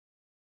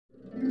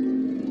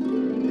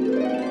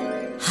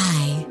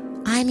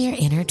I'm your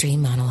inner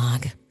dream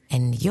monologue,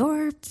 and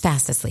you're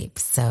fast asleep,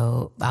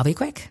 so I'll be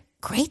quick.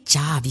 Great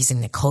job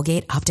using the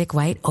Colgate Optic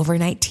White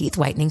Overnight Teeth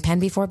Whitening Pen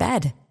before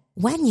bed.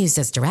 When used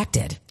as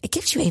directed, it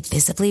gives you a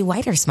visibly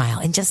whiter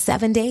smile in just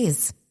 7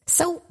 days.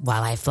 So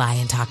while I fly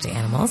and talk to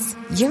animals,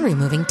 you're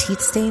removing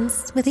teeth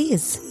stains with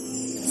ease.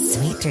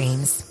 Sweet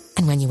dreams.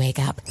 And when you wake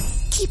up,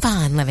 keep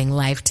on living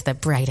life to the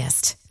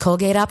brightest.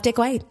 Colgate Optic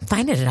White.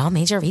 Find it at all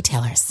major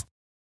retailers.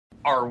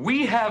 Are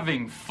we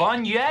having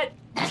fun yet?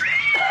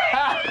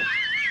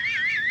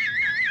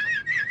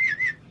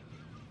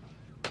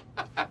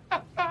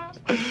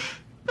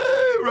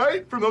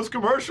 Right? From those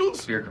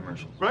commercials? Beer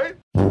commercials. Right?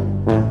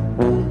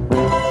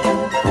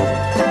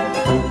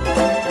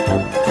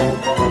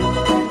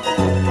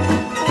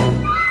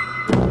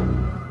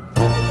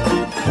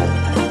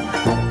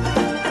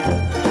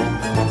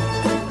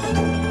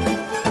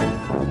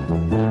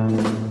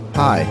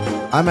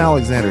 Hi, I'm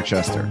Alexander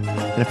Chester,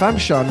 and if I'm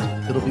shunned,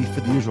 it'll be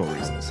for the usual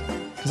reasons,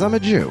 because I'm a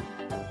Jew.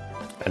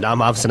 And I'm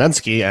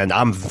Avsinensky, and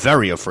I'm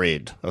very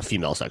afraid of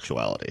female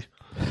sexuality.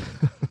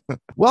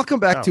 Welcome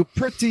back to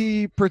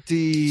Pretty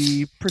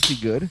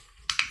Good,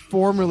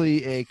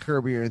 formerly a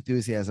Curb Your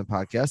Enthusiasm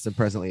podcast and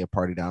presently a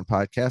Party Down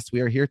podcast. We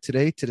are here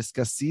today to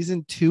discuss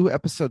Season 2,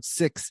 Episode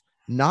 6,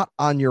 Not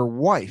On Your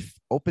Wife,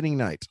 opening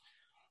night,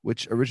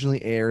 which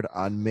originally aired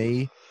on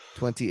May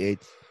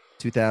 28th,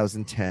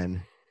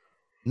 2010.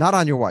 Not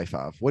On Your Wife,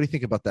 Av. What do you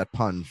think about that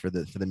pun for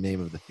the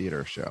name of the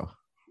theater show?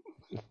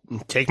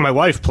 Take my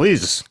wife,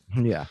 please.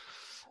 Yeah.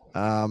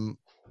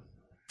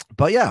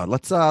 But yeah,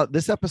 let's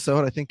this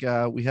episode, I think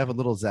we have a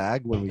little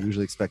zag when we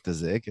usually expect a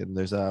zig, and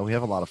there's we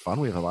have a lot of fun.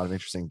 We have a lot of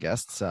interesting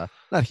guests,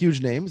 not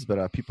huge names,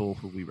 but people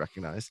who we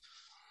recognize.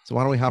 So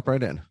why don't we hop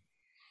right in?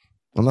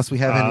 Unless we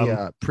have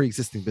any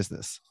pre-existing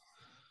business.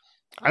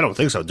 I don't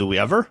think so. Do we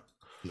ever?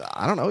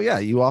 I don't know. Yeah,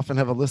 you often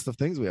have a list of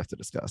things we have to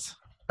discuss.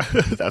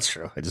 That's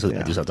true. I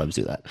do sometimes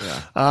do that.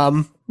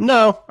 Yeah.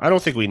 No, I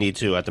don't think we need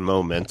to at the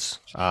moment.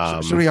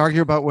 Should we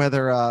argue about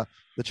whether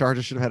the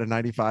Chargers should have had a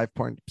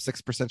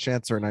 95.6%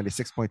 chance or a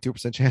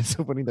 96.2% chance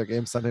of winning their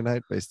game Sunday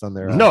night based on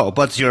their... No,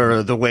 but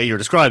the way you're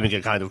describing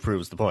it kind of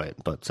proves the point,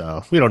 but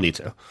we don't need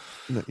to.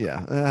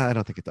 Yeah, I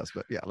don't think it does,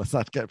 but yeah, let's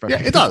not get...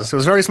 Yeah, it does. It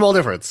was a very small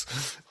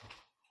difference.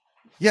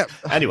 Yeah.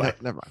 Anyway.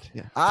 Never mind.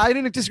 Yeah, I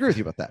didn't disagree with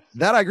you about that.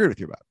 That I agree with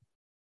you about.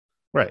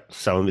 Right.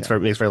 So it makes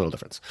very little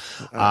difference.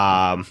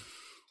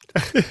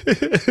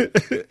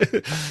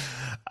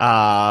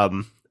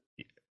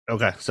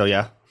 Okay, so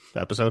yeah,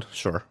 the episode,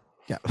 sure.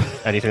 Yeah.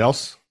 Anything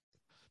else?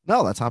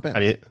 No, let's hop in.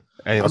 Anything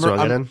else you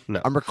want to get in?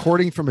 No. I'm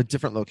recording from a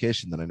different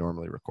location than I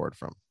normally record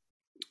from.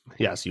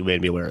 Yes, you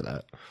made me aware of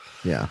that.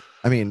 Yeah.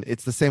 I mean,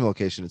 it's the same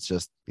location. It's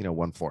just,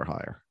 one floor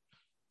higher.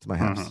 It's my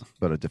house,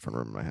 but a different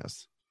room in my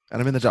house.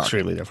 And I'm in the dark.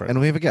 Extremely different.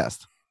 And we have a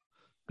guest.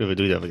 We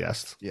do have a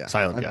guest. Yeah.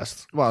 Silent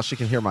guest. Well, she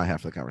can hear my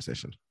half of the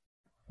conversation.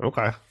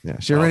 Okay. Yeah.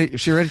 She already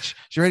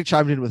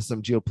chimed in with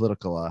some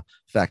geopolitical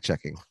fact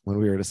checking when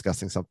we were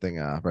discussing something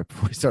right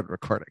before we started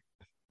recording.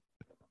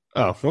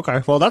 Oh,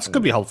 okay. Well, that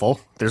could be helpful.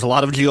 There's a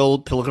lot of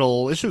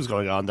geopolitical issues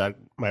going on that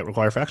might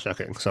require fact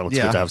checking, so it's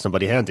good to have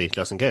somebody handy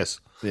just in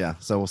case. Yeah.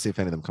 So we'll see if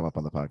any of them come up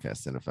on the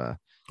podcast, and if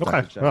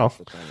okay. Well,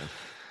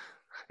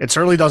 it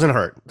certainly doesn't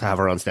hurt to have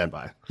her on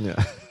standby.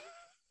 Yeah.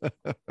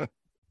 I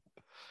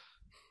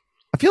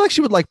feel like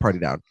she would like Party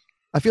Down.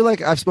 I feel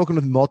like I've spoken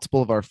with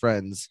multiple of our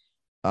friends,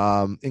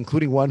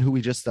 including one who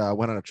we just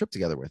went on a trip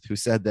together with, who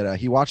said that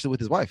he watched it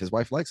with his wife. His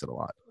wife likes it a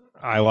lot.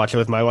 I watch it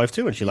with my wife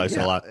too, and she likes it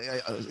a lot.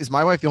 Is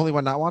my wife the only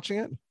one not watching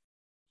it?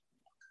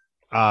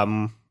 I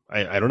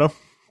don't know.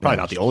 Probably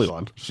not the only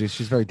one. She's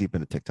very deep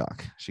into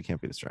TikTok. She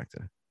can't be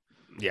distracted.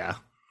 Yeah.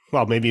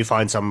 Well, maybe you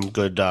find some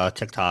good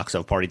TikToks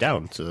of Party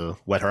Down to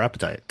whet her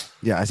appetite.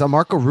 Yeah, I saw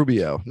Marco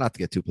Rubio, not to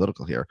get too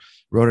political here,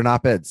 wrote an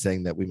op-ed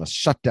saying that we must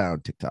shut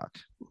down TikTok.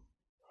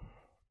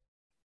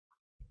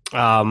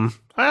 I'm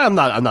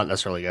not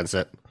necessarily against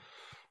it.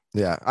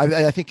 Yeah,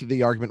 I think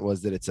the argument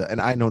was that it's and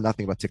I know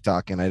nothing about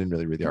TikTok, and I didn't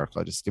really read the article.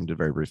 I just skimmed it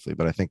very briefly,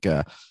 but I think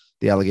the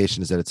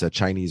allegation is that it's a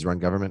Chinese-run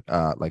government,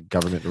 like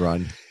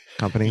government-run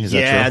company. Is that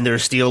true?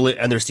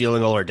 And they're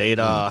stealing all our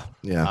data.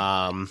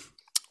 Yeah.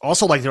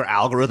 Also, like their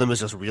algorithm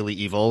is just really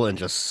evil and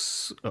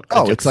just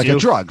it's like a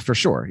drug for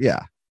sure.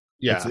 Yeah.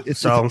 Yeah.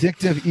 It's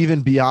addictive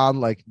even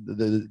beyond like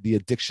the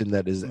addiction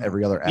that is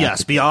every other app.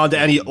 Yes, beyond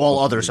all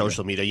other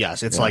social media.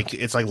 Yes, it's like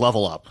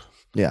level up.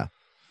 Yeah.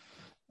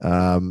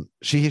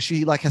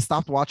 She like has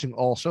stopped watching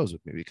all shows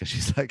with me because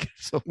she's like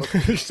so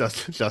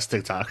just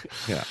TikTok.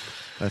 Yeah,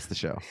 that's the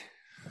show.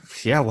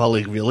 Yeah, well,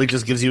 it really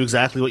just gives you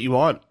exactly what you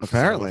want.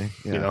 Apparently,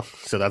 so,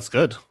 so that's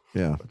good.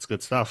 Yeah, that's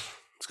good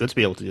stuff. It's good to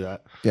be able to do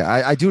that. Yeah,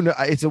 I do know.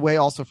 It's a way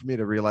also for me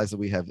to realize that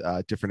we have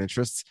different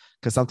interests,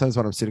 because sometimes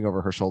when I'm sitting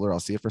over her shoulder, I'll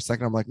see it for a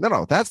second. I'm like,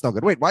 no, that's no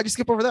good. Wait, why'd you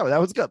skip over that one? That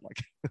was good.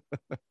 Like,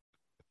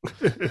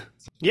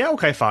 yeah,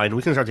 okay, fine.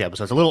 We can start the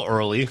episode. It's a little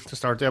early to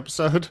start the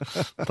episode,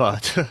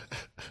 but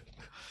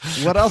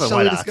what else shall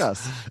we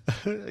discuss?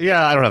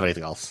 Yeah, I don't have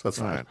anything else. That's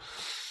fine. All right.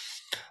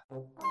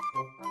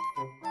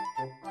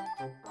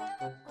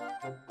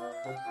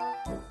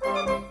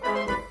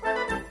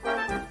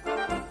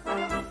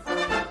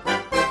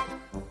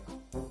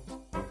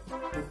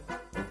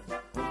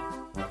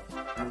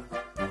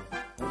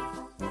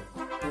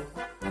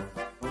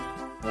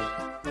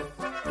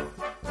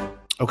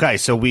 Okay,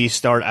 so we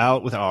start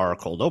out with our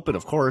cold open,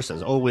 of course,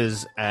 as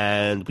always,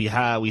 and we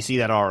see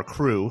that our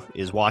crew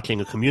is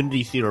watching a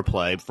community theater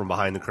play from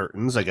behind the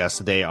curtains. I guess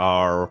they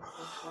are,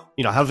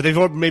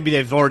 maybe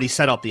they've already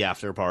set up the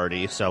after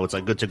party, so it's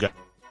like good to go,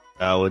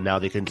 and now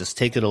they can just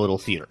take it a little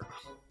theater.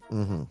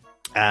 Mm-hmm.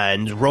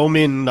 And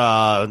Roman,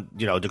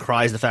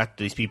 decries the fact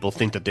that these people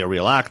think that they're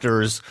real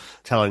actors,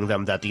 telling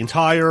them that the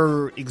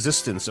entire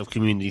existence of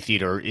community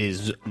theater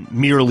is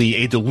merely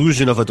a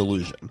delusion of a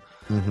delusion.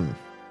 Mm-hmm.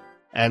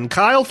 And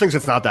Kyle thinks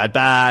it's not that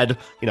bad.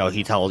 He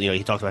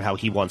talks about how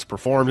he once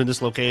performed in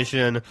this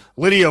location.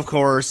 Lydia, of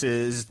course,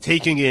 is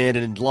taking in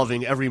and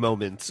loving every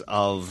moment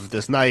of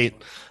this night.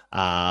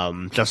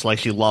 Just like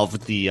she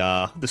loved the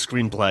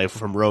screenplay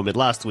from Roman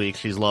last week,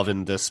 she's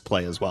loving this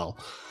play as well.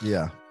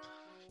 Yeah.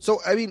 So,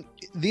 I mean,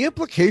 the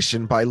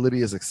implication by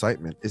Lydia's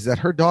excitement is that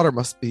her daughter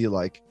must be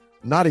like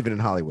not even in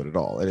Hollywood at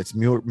all, and it's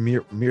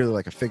merely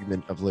like a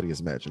figment of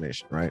Lydia's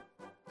imagination, right?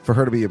 For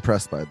her to be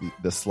impressed by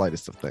the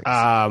slightest of things.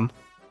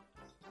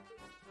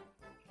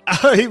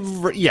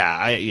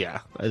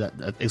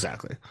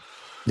 Exactly.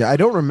 Yeah, I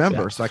don't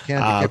remember, so it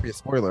can't be a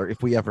spoiler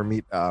if we ever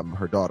meet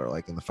her daughter,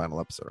 like in the final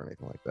episode or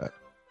anything like that.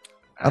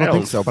 I don't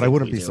think so, but I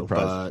wouldn't be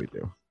surprised if we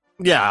do.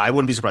 Yeah, I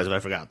wouldn't be surprised if I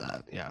forgot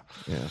that. Yeah.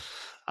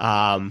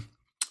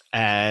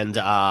 And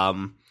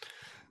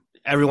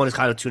everyone is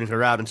kind of tuning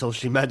her out until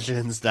she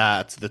mentions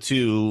that the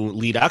two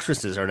lead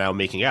actresses are now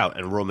making out,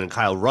 and Roman and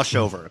Kyle rush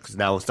over because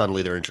now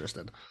suddenly they're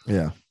interested.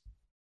 Yeah.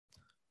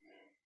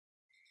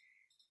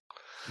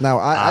 Now,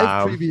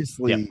 I've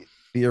previously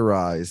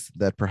theorized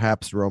that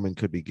perhaps Roman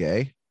could be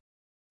gay.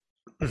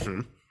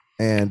 Mm-hmm.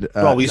 And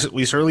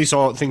we certainly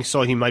saw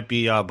he might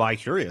be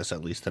bi-curious,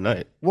 at least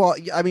tonight. Well,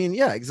 I mean,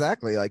 yeah,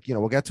 exactly. Like,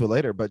 we'll get to it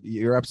later, but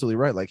you're absolutely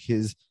right. Like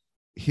his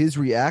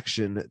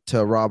reaction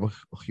to Rob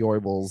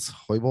Huebel,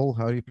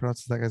 how do you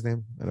pronounce that guy's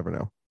name? I never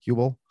know.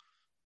 Huebel?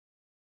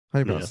 How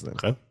do you pronounce his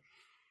name?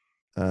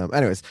 Okay.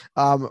 Anyways,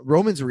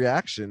 Roman's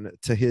reaction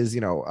to his,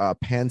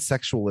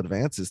 pansexual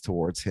advances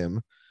towards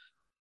him,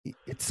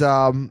 it's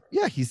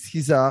he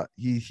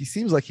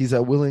seems like he's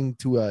willing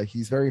to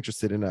he's very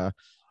interested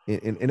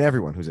in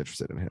everyone who's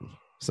interested in him.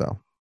 So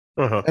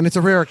and it's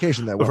a rare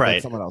occasion that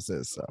someone else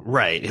is. So.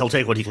 Right. He'll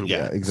take what he can get.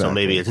 Yeah, exactly. So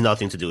maybe it's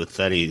nothing to do with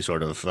any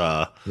sort of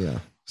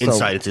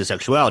insight into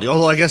sexuality.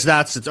 Although I guess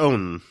that's its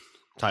own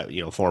type,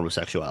 form of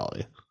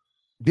sexuality.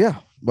 Yeah.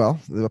 Well,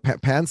 the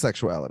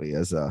pansexuality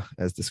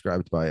as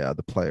described by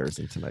the players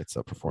in tonight's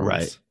performance.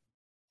 Right.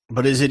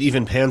 But is it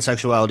even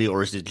pansexuality,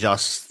 or is it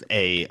just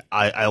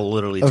I'll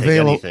literally take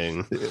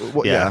anything?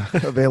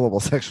 Available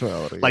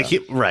sexuality. Like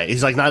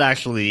he's like not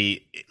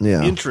actually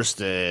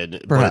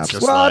interested, Perhaps. But it's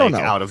just I don't know.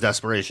 Out of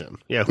desperation.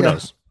 Yeah, who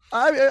knows?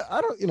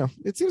 I don't.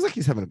 It seems like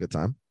he's having a good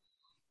time.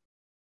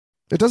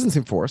 It doesn't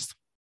seem forced.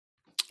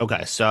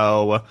 Okay,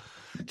 so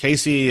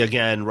Casey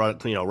again,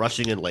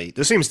 rushing in late.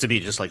 This seems to be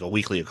just like a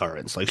weekly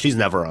occurrence. Like she's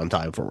never on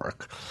time for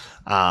work.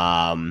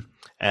 And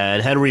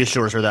Henry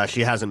assures her that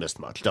she hasn't missed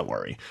much. Don't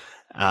worry.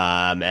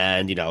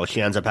 And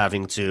she ends up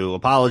having to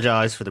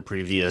apologize for the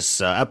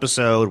previous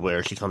episode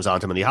where she comes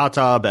onto him in the hot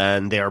tub,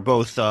 and they are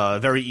both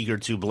very eager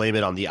to blame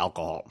it on the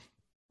alcohol.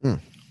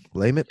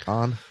 Blame it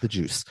on the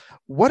juice.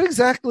 What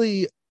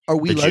exactly are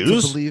we led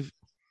to believe?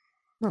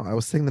 No, I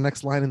was saying the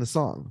next line in the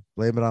song.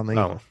 Blame it on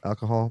the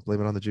alcohol.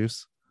 Blame it on the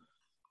juice.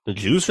 The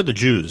juice or the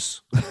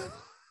Jews?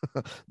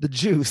 The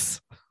juice.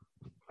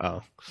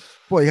 Oh,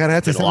 boy, you gotta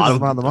have to say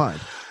something on the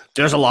mind.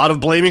 There's a lot of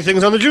blaming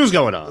things on the Jews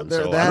going on.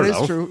 That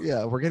is true.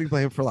 Yeah, we're getting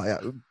blamed for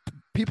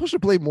people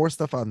should blame more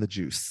stuff on the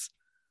juice.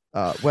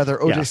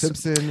 Whether O.J.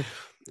 Simpson,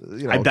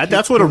 I bet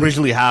that's what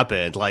originally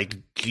happened. Like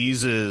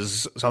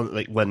Jesus, something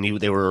like when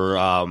they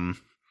were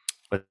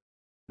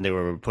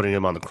putting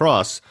him on the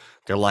cross.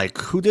 They're like,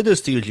 "Who did this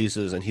to you,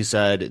 Jesus?" And he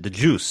said, "The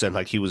juice." And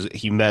like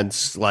he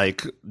meant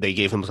like they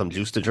gave him some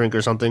juice to drink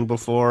or something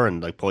before,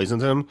 and like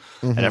poisoned him.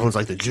 Mm-hmm. And everyone's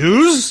like, "The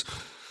Jews."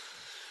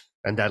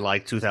 And then,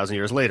 2,000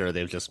 years later,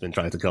 they've just been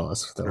trying to kill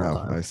us.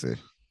 I see.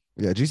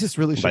 Yeah, Jesus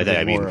really should. By that,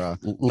 I mean,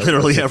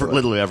 literally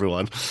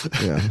everyone.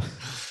 Yeah.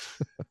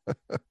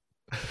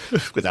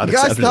 Without you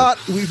guys thought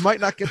we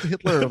might not get to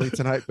Hitler early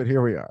tonight, but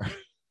here we are.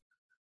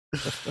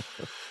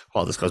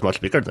 Well, this goes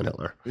much bigger than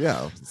Hitler.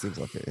 Yeah, it seems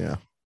like it. Yeah.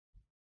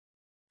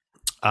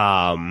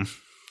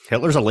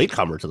 Hitler's a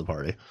latecomer to the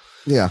party.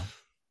 Yeah.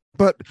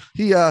 But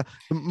he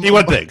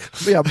went big.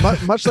 Yeah,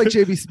 much like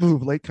JB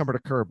Smoove, latecomer to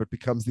Kerr, but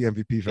becomes the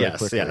MVP very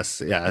quickly. Yes.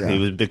 He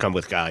would become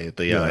with Guy at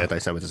the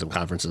anti-Semitism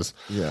conferences.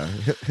 Yeah,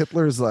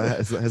 Hitler's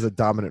has a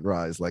dominant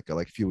rise like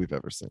few we've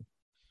ever seen.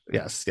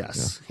 Yes. Yeah.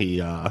 He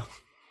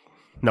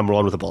number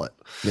one with a bullet.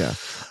 Yeah,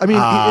 I mean,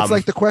 it's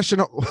like the question.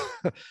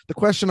 The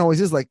question always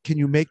is like, can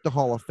you make the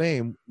Hall of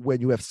Fame when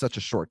you have such a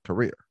short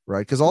career,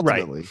 right? Because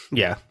ultimately,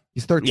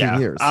 he's 13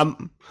 years.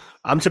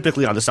 I'm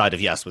typically on the side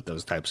of yes with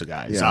those types of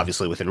guys,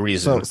 obviously within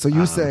reason. So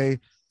you say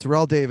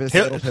Terrell Davis,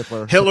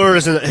 Hitler.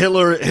 Hitler's in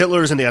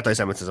the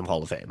anti-Semitism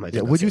Hall of Fame.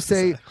 Would you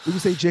say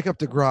Jacob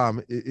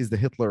deGrom is the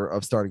Hitler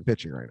of starting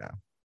pitching right now?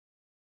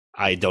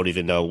 I don't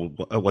even know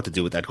what to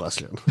do with that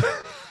question.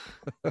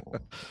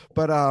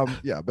 But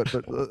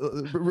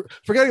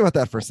forgetting about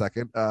that for a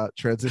second,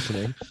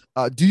 transitioning.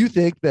 Do you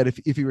think that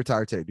if he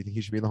retired today, do you think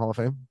he should be in the Hall of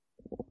Fame?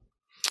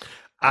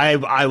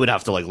 I would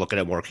have to like look at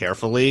it more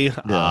carefully.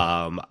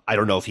 Yeah. I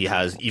don't know if he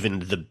has even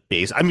the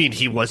base. I mean,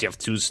 he have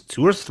two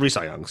or three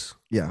Cy Youngs.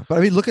 Yeah, but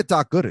I mean, look at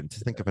Doc Gooden to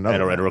think of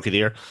another and a Rookie of the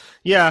Year.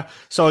 Yeah,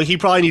 so he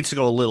probably needs to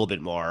go a little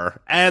bit more.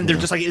 And they're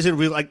just like, isn't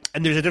real like,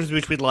 and there's a difference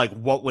between like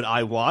what would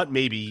I want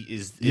maybe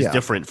is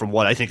different from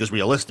what I think is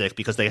realistic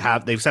because they've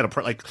set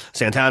a like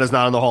Santana's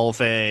not in the Hall of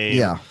Fame.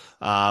 Yeah.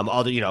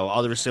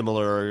 Other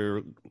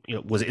similar.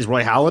 Is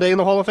Roy Halladay in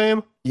the Hall of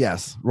Fame?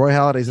 Yes, Roy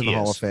Halladay's in the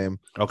Hall of Fame.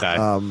 Okay.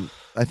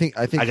 I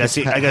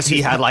guess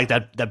he had like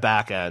that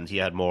back end. He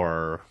had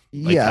more.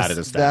 Like,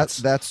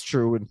 yes, that's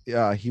true. And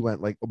he went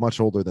like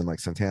much older than like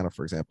Santana,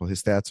 for example.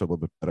 His stats are a little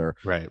bit better.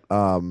 Right.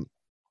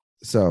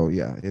 So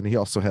yeah, and he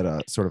also had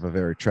a sort of a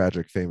very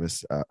tragic,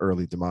 famous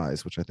early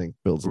demise, which I think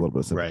builds a little bit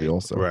of sympathy.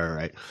 Also,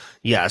 right.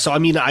 Yeah. So I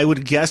mean, I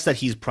would guess that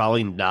he's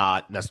probably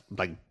not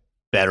like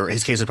better.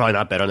 His case is probably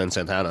not better than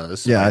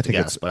Santana's. Yeah, I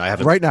think but I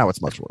haven't. Right now,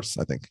 it's much worse.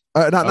 I think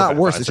not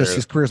worse. It's just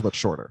his career is much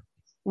shorter.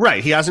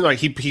 Right. He hasn't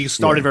he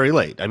started very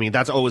late. I mean,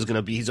 that's always going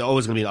to be, he's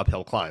always going to be an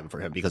uphill climb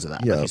for him because of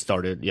that. Yeah. He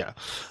started. Yeah.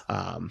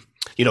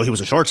 He was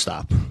a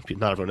shortstop.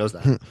 Not everyone knows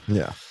that.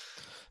 Yeah.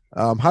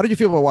 How did you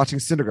feel about watching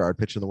Syndergaard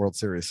pitch in the World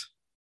Series?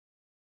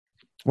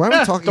 Why are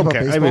we talking about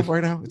baseball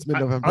right now? It's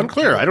mid-November.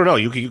 Unclear. I don't know.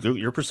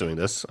 You're pursuing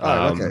this.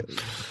 Okay.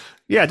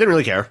 Yeah. I didn't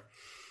really care.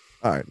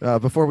 All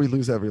right. Before we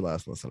lose every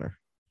last listener.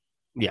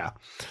 Yeah.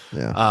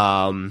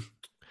 Yeah.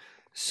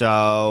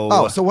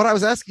 So what I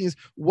was asking is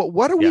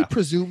what do we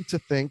presume to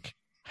think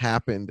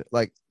happened?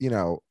 Like,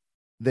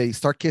 they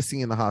start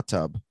kissing in the hot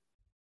tub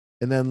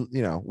and then,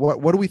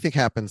 what do we think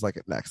happens like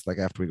next, like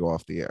after we go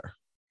off the air?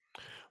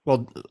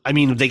 Well, I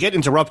mean, they get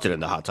interrupted in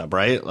the hot tub,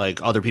 right?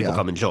 Like other people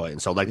come and join.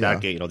 So like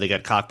that, they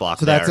get cock blocked.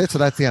 So that's it. So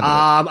that's the end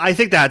of it. I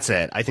think that's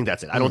it. I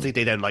don't think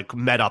they then like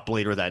met up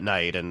later that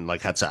night and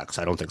like had sex.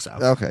 I don't think so.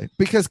 Okay.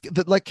 Because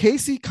like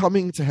Casey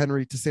coming to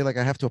Henry to say like,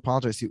 I have to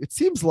apologize to you. It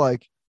seems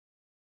like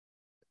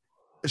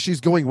she's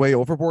going way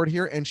overboard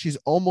here. And she's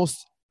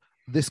almost,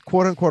 this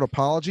quote unquote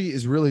apology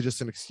is really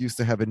just an excuse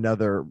to have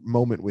another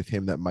moment with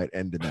him that might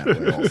end in that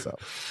way also.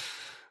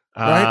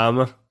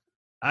 Right?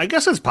 I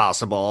guess it's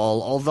possible,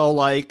 although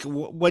like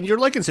when you're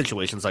like in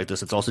situations like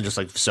this, it's also just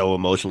like so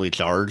emotionally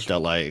charged that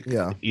like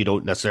you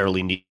don't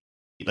necessarily need,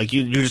 like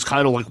you just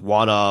kind of like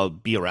want to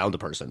be around the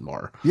person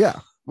more. Yeah,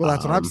 well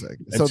that's what I'm saying.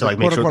 So the like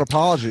quote unquote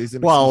apologies.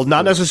 Well,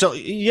 not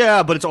necessarily.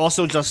 Yeah, but it's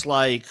also just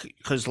like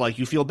because like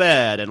you feel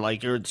bad and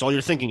like it's all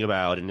you're thinking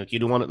about, and like, you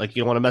don't want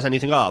to mess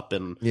anything up,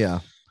 and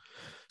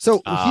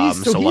So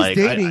he's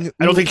dating.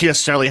 I don't think he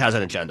necessarily has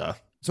an agenda.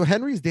 So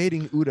Henry's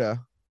dating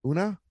Una.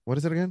 What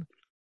is it again?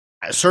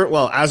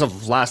 Well, as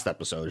of last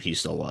episode, he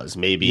still was.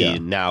 Maybe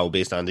now,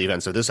 based on the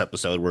events of this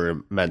episode, we're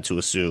meant to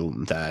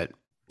assume that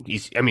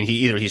he's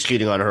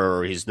cheating on her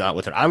or he's not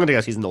with her. I'm going to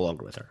guess he's no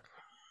longer with her.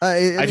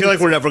 I feel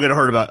like we're never going to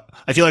hear about.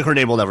 I feel like her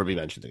name will never be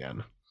mentioned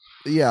again.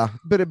 Yeah,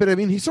 but I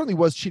mean, he certainly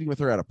was cheating with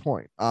her at a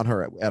point. And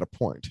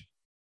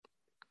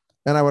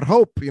I would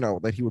hope,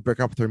 that he would break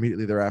up with her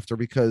immediately thereafter,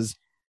 because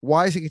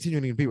why is he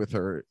continuing to be with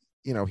her?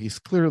 He's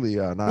clearly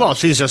not. Well,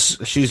 she's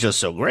just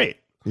so great.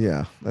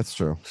 Yeah, that's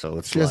true. So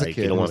it's like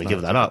you don't want to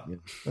give that up. Yeah,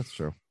 that's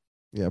true.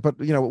 Yeah, but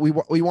we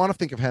want to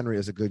think of Henry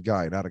as a good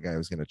guy, not a guy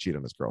who's going to cheat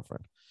on his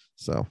girlfriend.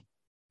 So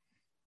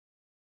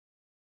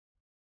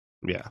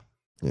yeah,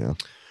 that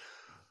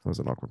was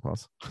an awkward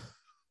pause.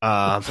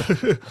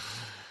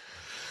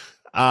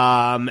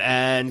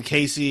 And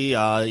Casey,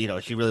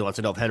 she really wants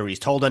to know if Henry's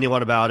told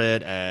anyone about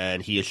it,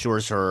 and he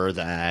assures her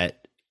that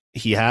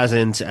he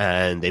hasn't,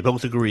 and they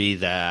both agree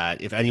that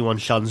if anyone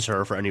shuns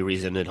her for any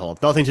reason, it'll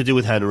have nothing to do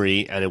with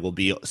Henry, and it will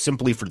be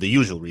simply for the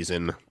usual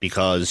reason,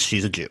 because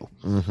she's a Jew.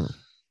 Mm-hmm.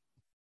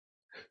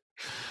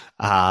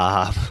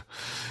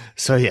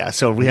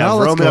 So we have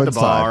Roman at the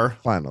bar.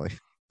 Finally.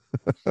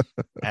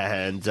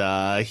 And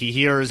he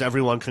hears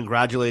everyone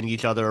congratulating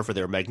each other for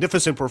their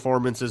magnificent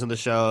performances in the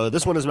show.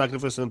 This one is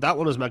magnificent. That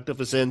one is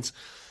magnificent.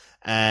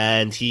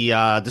 And he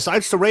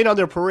decides to rain on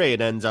their parade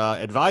and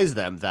advise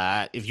them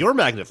that if you're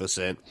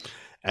magnificent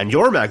and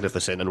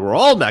we're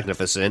all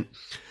magnificent,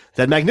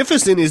 then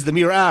magnificent is the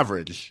mere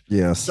average.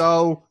 Yes.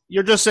 So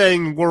you're just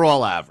saying we're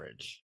all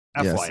average.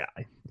 Yes.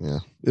 FYI. Yeah.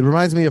 It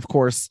reminds me, of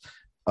course,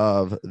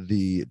 of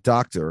the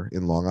doctor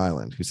in Long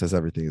Island who says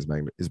everything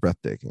is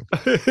breathtaking.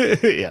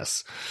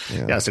 Yes.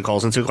 Yeah. Yes, it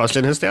calls into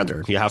question his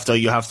standard. You have to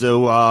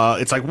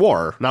it's like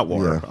war, not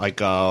war. Yeah.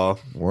 Like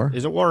war?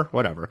 Is it war?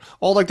 Whatever.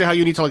 All like how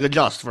you need to like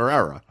adjust for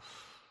era.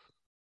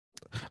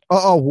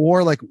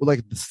 War like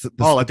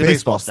the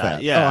baseball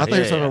stat. Yeah. I thought you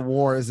were talking about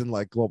war as in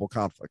like global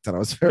conflict, and I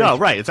was very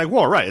right. It's like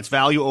war, right? It's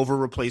value over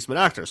replacement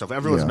actor. So if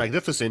everyone's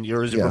magnificent,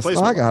 yours is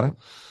replacement. I got it.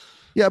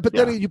 Yeah, but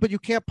then you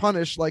can't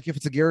punish, like if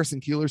it's a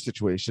Garrison Keillor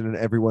situation and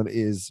everyone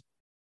is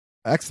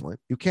excellent,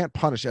 you can't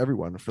punish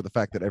everyone for the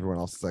fact that everyone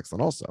else is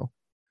excellent also.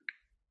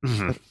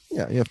 Mm-hmm.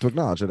 But, you have to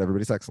acknowledge that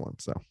everybody's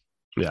excellent. So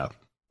yeah.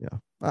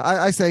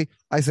 I say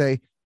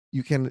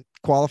you can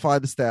qualify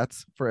the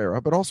stats for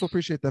era, but also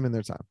appreciate them in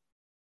their time.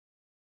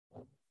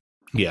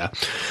 Yeah.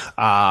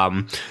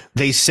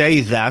 They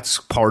say that's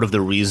part of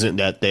the reason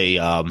that they,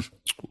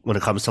 when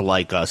it comes to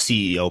like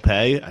CEO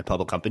pay at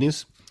public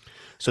companies,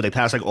 so they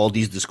pass like all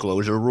these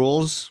disclosure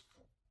rules.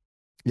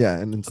 Yeah,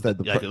 and instead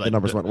the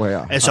numbers went way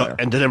up.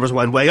 And the numbers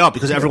went way up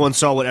because everyone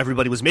saw what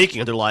everybody was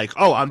making, and they're like,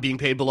 "Oh, I'm being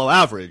paid below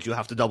average. You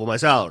have to double my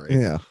salary."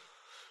 Yeah.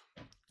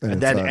 And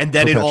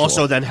then it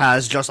also then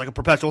has just like a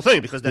perpetual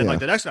thing because then like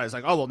the next guy is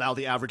like, oh well, now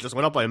the average just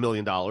went up by $1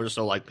 million,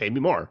 so like pay me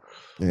more.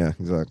 Yeah,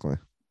 exactly.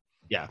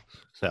 Yeah.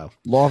 So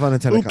law of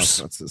unintended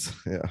consequences.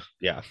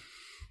 Yeah.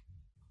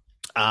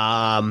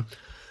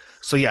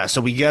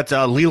 So we get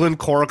Leland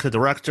Cork, the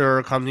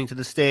director, coming to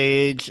the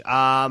stage.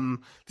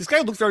 This guy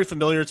looks very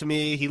familiar to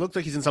me. He looked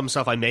like he's in some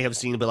stuff I may have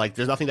seen, but like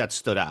there's nothing that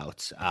stood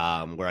out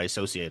where I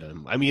associate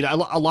him. I mean, a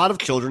lot of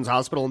Children's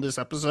Hospital in this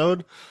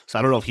episode, so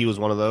I don't know if he was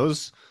one of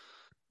those.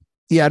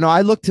 Yeah, no,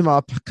 I looked him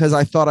up because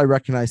I thought I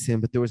recognized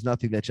him, but there was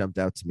nothing that jumped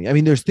out to me. I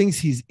mean, there's things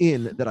he's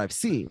in that I've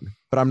seen,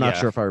 but I'm not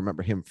sure if I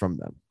remember him from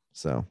them.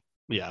 So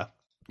yeah.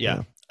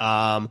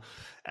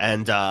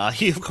 And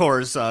he of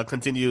course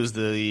continues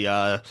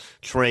the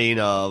train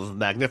of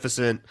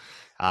Magnificent.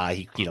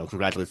 He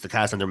congratulates the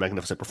cast on their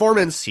magnificent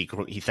performance. He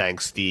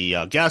thanks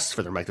the guests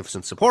for their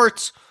magnificent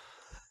support.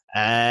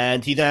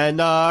 And he then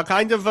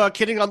kind of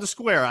kidding on the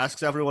square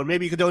asks everyone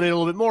maybe you could donate a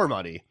little bit more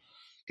money.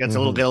 Get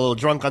a little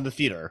drunk on the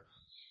theater.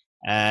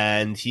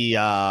 And he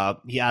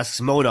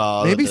asks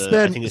Mona maybe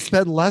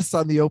spend less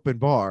on the open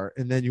bar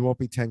and then you won't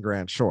be 10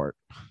 grand short.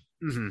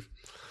 Mm-hmm.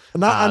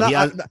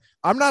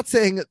 I'm not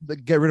saying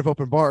get rid of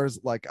open bars.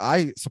 Like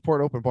I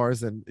support open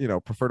bars and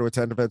prefer to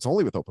attend events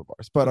only with open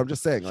bars. But I'm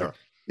just saying, like,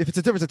 if it's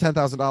a difference of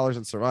 $10,000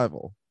 in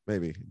survival,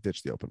 maybe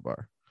ditch the open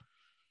bar.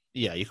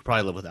 Yeah, you could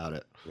probably live without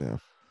it. Yeah.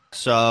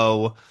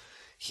 So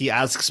he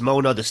asks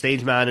Mona, the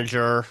stage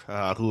manager,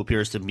 who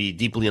appears to be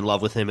deeply in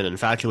love with him and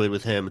infatuated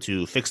with him,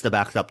 to fix the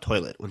backed up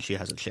toilet when she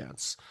has a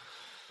chance.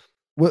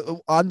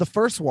 Well, on the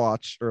first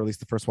watch, or at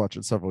least the first watch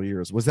in several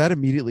years, was that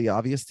immediately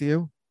obvious to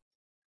you?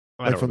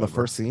 Like from the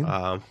first scene?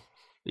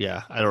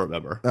 Yeah, I don't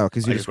remember. Oh,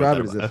 because you described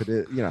it as if it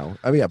is,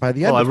 I mean, by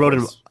the end. Well, I wrote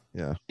it.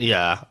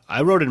 Yeah,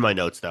 I wrote in my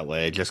notes that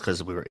way just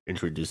because we were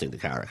introducing the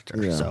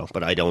character. Yeah. So,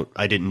 but I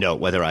didn't know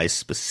whether I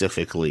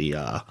specifically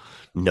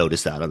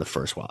noticed that on the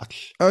first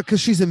watch.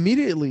 Because she's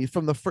immediately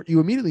you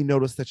immediately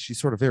notice that she's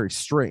sort of very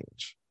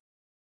strange.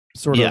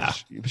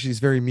 She's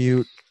very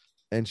mute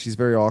and she's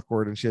very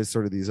awkward and she has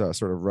sort of these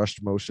sort of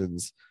rushed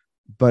motions,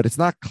 but it's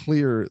not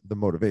clear the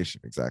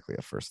motivation exactly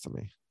at first to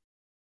me.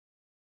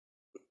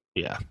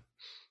 Yeah.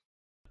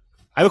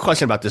 I have a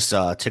question about this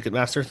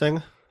Ticketmaster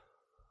thing.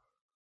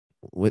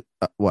 With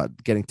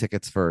what? Getting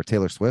tickets for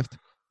Taylor Swift?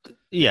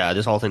 Yeah,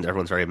 this whole thing that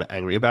everyone's very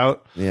angry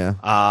about. Yeah.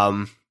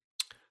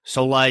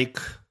 So like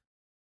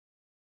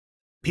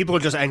people are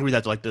just angry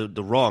that like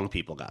the wrong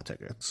people got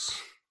tickets.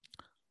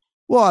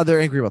 Well,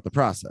 they're angry about the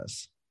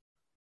process.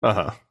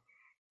 Uh-huh.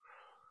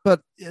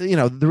 But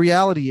the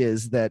reality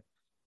is that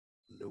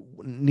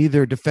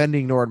neither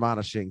defending nor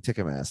admonishing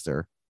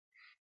Ticketmaster,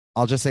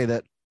 I'll just say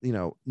that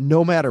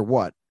no matter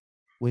what,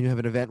 when you have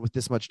an event with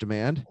this much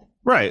demand,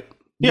 right?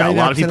 Yeah, a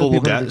lot of people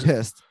will get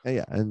pissed.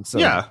 Yeah, and so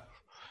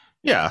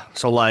yeah.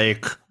 So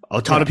like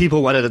a ton of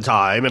people went at a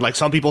time, and like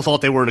some people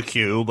thought they were in a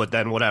queue, but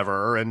then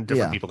whatever, and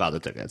different people got the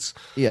tickets.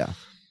 Yeah.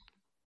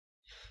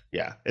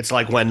 It's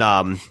like when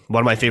one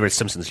of my favorite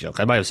Simpsons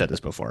jokes, I might have said this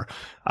before,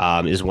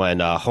 is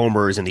when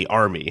Homer is in the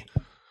army.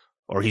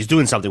 Or he's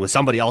doing something with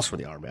somebody else from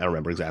the army. I don't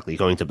remember exactly.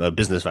 Going to a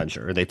business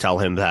venture, and they tell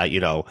him that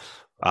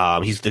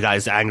the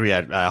guy's angry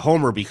at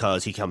Homer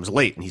because he comes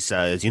late, and he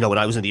says, when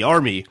I was in the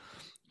army,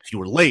 if you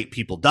were late,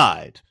 people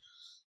died.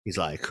 He's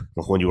like,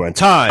 well, when you were on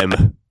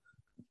time,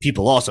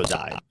 people also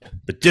died,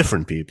 but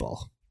different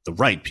people, the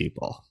right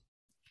people.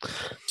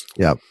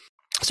 Yeah.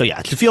 So yeah,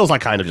 it feels like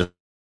kind of just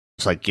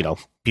like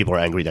people are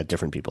angry that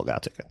different people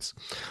got tickets,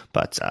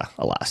 but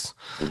alas.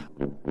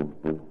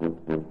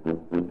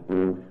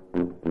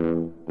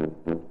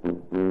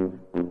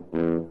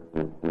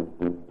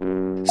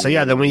 So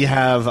yeah, then we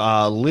have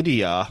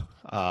Lydia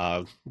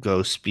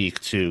go speak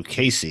to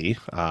Casey.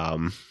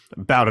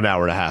 About an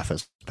hour and a half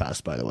has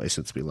passed, by the way,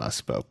 since we last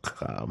spoke.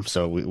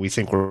 So we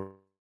think we're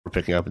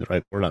picking up,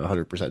 right? We're not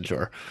 100%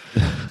 sure.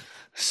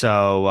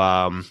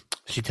 So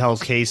she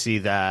tells Casey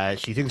that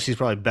she thinks she's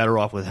probably better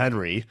off with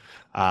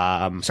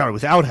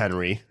without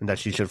Henry, and that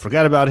she should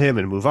forget about him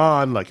and move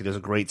on. Like, there's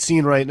a great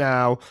scene right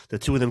now. The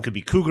two of them could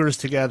be cougars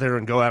together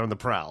and go out on the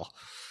prowl.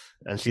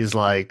 And she's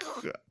like,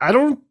 I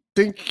don't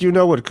think you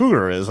know what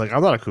cougar is. Like,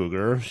 I'm not a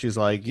cougar. She's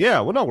like,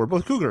 yeah, well, no, we're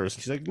both cougars.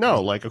 She's like,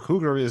 no, like a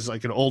cougar is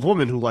like an old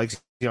woman who likes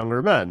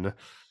younger men.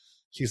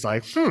 She's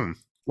like,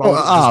 well,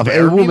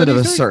 a woman of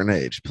a certain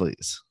age,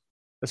 please.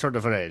 A sort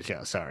of an age,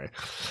 yeah, sorry.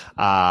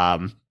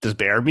 Does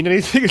bear mean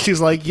anything? And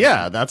she's like,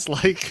 yeah, that's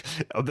like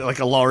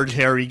a large,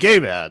 hairy gay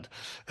man.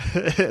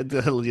 And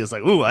Lydia's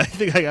like, ooh, I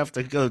think I have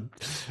to go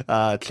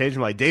change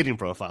my dating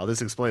profile.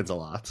 This explains a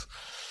lot.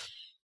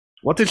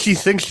 What did she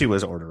think she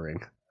was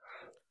ordering?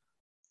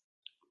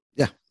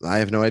 Yeah, I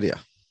have no idea.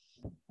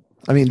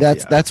 I mean,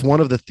 that's one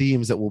of the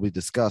themes that will be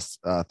discussed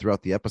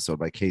throughout the episode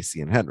by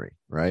Casey and Henry,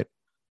 right?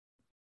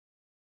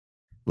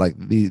 Like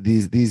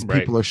these Right.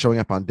 people are showing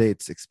up on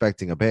dates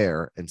expecting a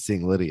bear and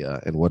seeing Lydia,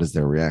 and what is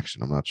their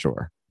reaction? I'm not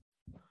sure.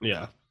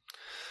 Yeah.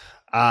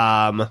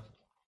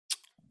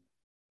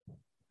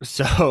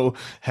 So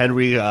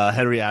Henry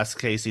asks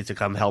Casey to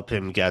come help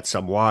him get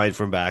some wine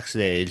from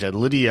backstage, and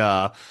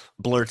Lydia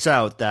blurts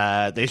out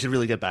that they should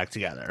really get back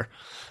together.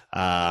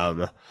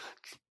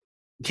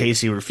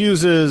 Casey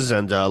refuses,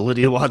 and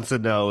Lydia wants to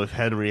know if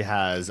Henry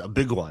has a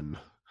big one,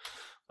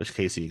 which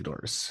Casey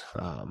ignores.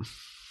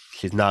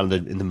 She's not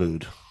in the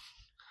mood.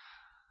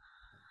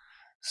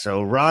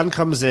 So Ron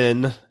comes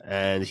in,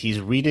 and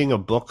he's reading a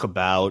book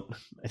about,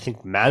 I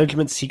think,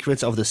 management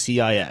secrets of the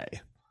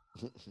CIA.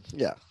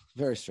 Yeah,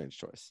 very strange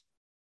choice.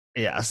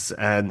 Yes,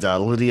 and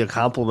Lydia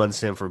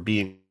compliments him for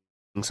being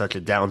such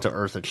a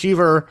down-to-earth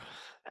achiever,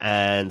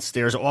 and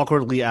stares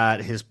awkwardly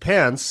at his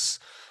pants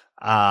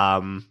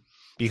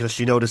because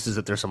she notices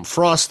that there's some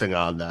frosting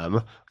on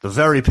them, the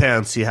very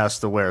pants he has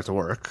to wear to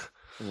work.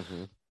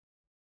 Mm-hmm.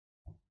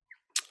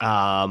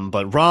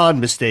 But Ron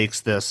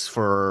mistakes this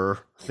for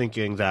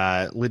thinking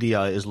that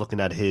Lydia is looking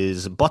at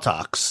his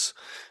buttocks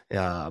in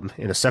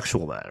a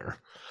sexual manner.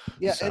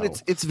 Yeah, So- and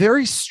it's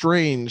very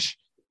strange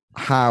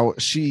how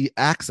she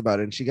acts about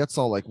it, and she gets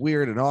all like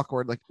weird and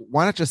awkward. Like,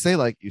 why not just say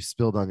like you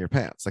spilled on your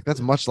pants? Like,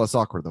 that's much less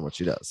awkward than what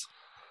she does.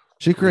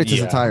 She creates this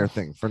Yeah. entire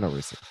thing for no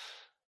reason.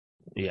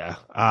 Yeah.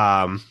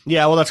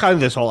 Yeah, well, that's kind of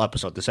this whole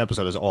episode. This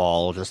episode is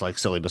all just like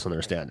silly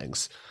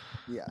misunderstandings.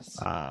 Yes.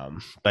 But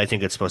I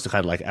think it's supposed to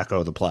kind of like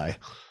echo the play.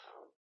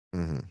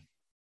 Mm-hmm.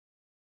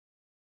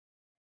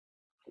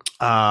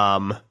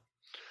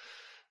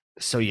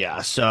 So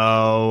yeah,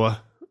 so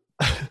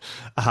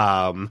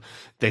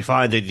they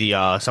find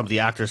that some of the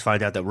actors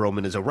find out that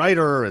Roman is a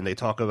writer, and they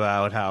talk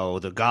about how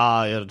the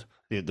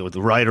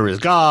writer is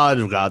God,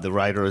 the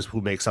writer is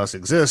who makes us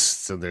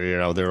exist, and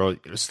they're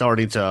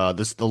starting to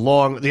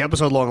the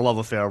episode long love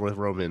affair with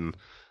Roman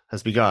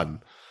has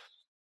begun.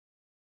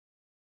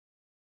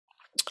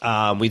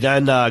 We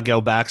then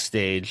go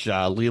backstage,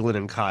 Leland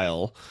and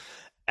Kyle,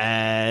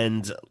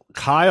 and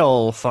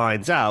Kyle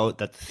finds out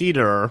that the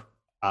theater,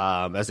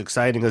 as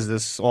exciting as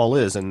this all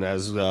is, and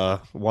as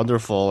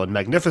wonderful and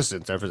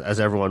magnificent as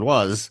everyone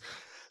was,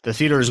 the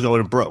theater is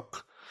going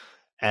broke.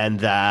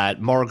 And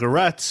that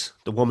Margaret,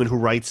 the woman who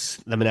writes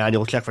them an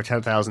annual check for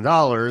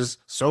 $10,000,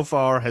 so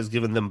far has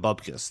given them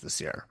bupkis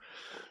this year.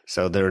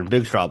 So they're in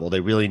big trouble. They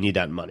really need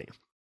that money.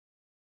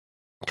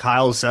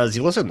 Kyle says,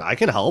 listen, I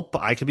can help.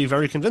 I can be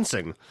very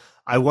convincing.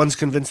 I once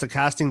convinced the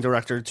casting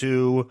director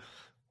to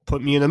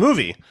put me in a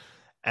movie.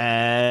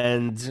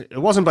 And it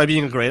wasn't by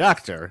being a great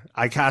actor.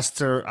 I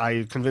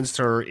convinced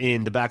her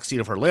in the backseat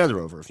of her Land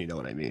Rover, if you know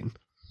what I mean.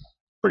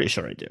 Pretty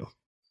sure I do.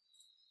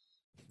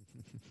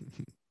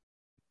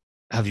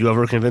 Have you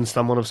ever convinced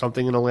someone of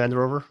something in a Land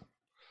Rover?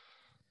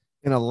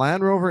 In a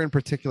Land Rover in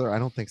particular, I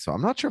don't think so.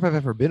 I'm not sure if I've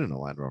ever been in a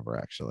Land Rover,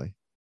 actually.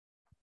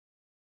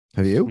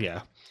 Have you?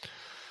 Yeah.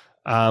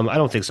 I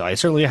don't think so. I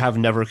certainly have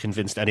never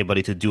convinced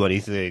anybody to do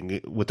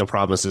anything with the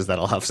promises that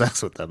I'll have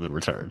sex with them in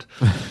return.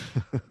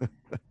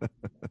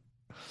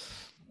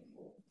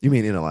 You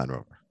mean in a Land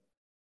Rover?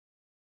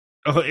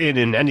 Oh,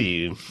 in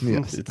any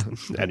Yes.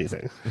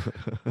 anything.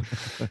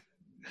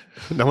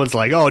 No one's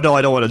like, oh no,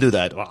 I don't want to do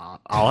that.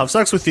 Well, I'll have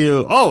sex with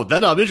you. Oh,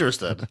 then I'm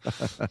interested.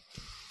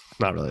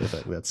 Not really a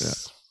thing.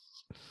 That's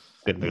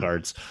good in the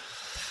cards.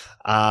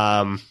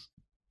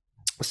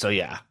 So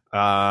yeah.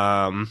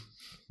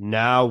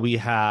 Now we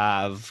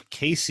have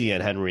Casey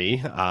and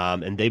Henry,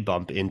 and they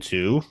bump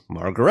into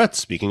Margaret,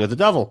 speaking of the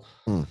devil.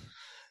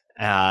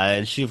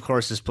 And she, of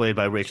course, is played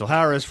by Rachel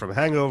Harris from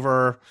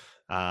Hangover.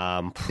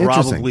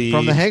 Probably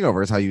from The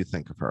Hangover is how you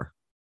think of her.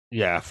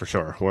 Yeah, for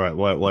sure.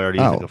 What do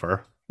you think of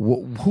her?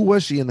 Who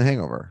was she in The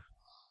Hangover?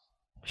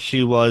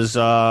 She was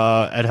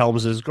Ed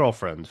Helms'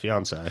 girlfriend,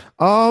 fiance.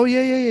 Oh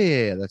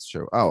yeah. That's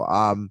true.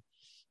 Oh,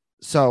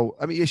 so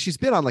I mean, she's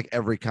been on like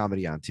every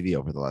comedy on TV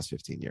over the last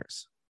 15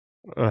 years.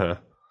 Uh-huh.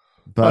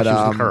 But she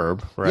was in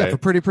Curb, right? Yeah, for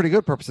pretty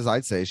good purposes,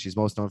 I'd say she's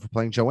most known for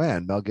playing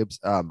Joanne,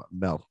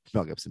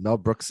 Mel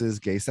Brooks's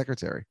gay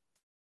secretary,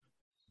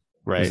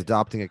 Right. who's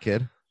adopting a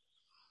kid.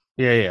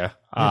 Yeah.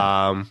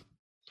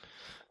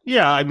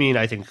 Yeah, I mean,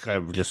 I think I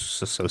would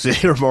just associate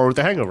her more with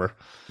The Hangover.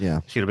 Yeah.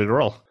 She had a big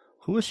role.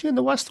 Who is she in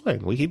The West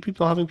Wing? We keep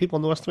having people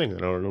in The West Wing. I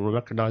don't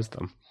recognize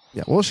them.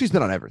 Yeah, well, she's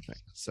been on everything,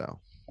 so.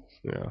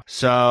 Yeah.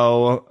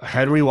 So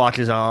Henry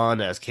watches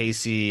on as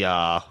Casey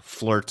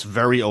flirts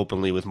very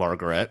openly with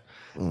Margaret.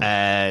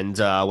 And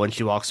when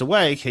she walks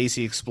away,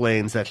 Casey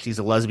explains that she's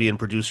a lesbian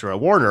producer at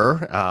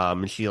Warner.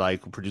 And she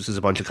produces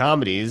a bunch of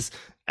comedies.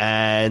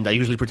 And I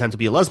usually pretend to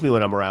be a lesbian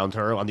when I'm around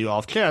her on the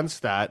off chance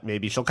that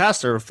maybe she'll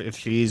cast her if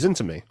she's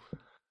into me.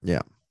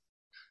 Yeah.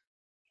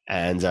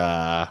 And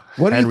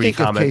what do Henry you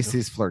think of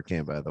Casey's flirt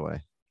game, by the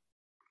way?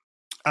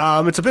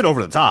 It's a bit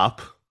over the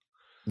top.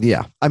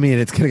 Yeah. I mean,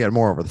 it's going to get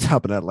more over the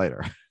top of that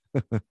later.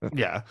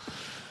 Yeah.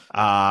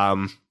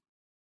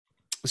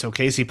 So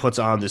Casey puts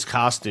on this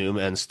costume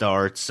and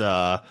starts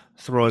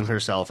throwing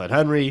herself at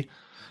Henry.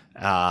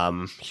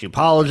 She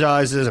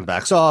apologizes and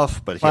backs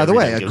off, but by the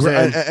way, Henry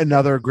then gives in.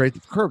 another great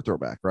Curb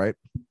throwback, right?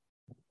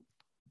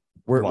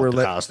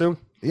 the costume?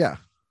 Yeah,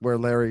 where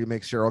Larry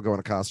makes Cheryl go in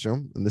a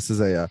costume, and this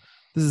is a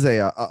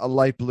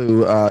light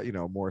blue,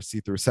 more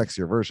see-through,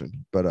 sexier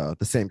version, but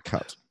the same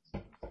cut.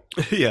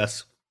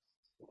 Yes.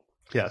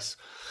 They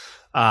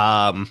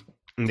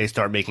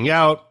start making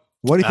out.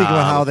 What do you think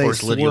about how they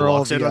Lydia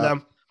walks in on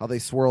them? How they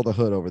swirl the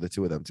hood over the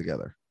two of them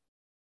together?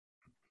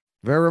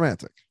 Very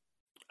romantic.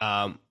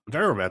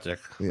 Very romantic.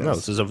 Yes. No,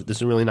 this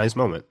is a really nice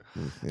moment.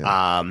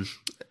 Yeah.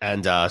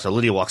 So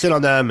Lydia walks in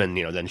on them, and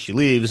then she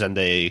leaves, and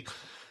they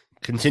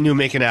continue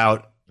making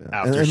out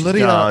after she's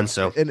Lydia, gone.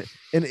 So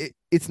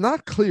it's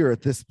not clear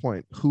at this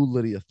point who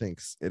Lydia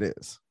thinks it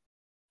is.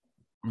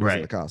 Right.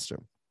 In the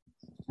costume.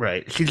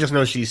 Right. She just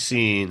knows she's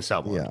seen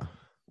someone.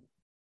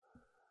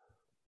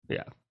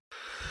 Yeah.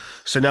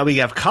 So now we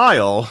have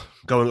Kyle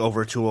going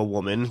over to a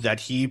woman that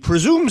he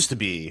presumes to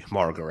be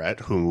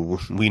Margaret, who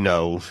we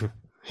know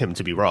him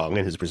to be wrong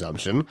in his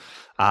presumption.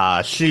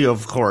 She,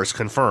 of course,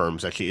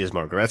 confirms that she is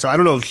Margaret. So I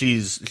don't know if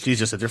she's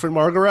just a different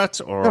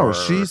Margaret or no.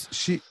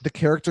 The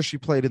character she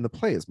played in the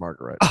play is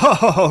Margaret.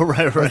 Oh,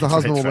 right. The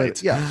husband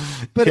right. Yeah,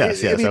 but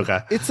okay.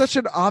 It's such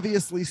an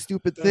obviously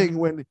stupid thing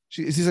when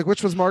she's like,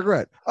 "Which was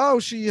Margaret?" Oh,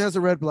 she has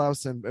a red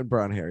blouse and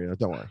brown hair.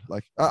 Don't worry.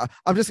 Like,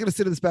 I'm just gonna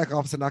sit in this back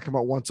office and not come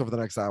out once over the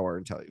next hour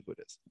and tell you who it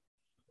is.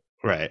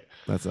 Right.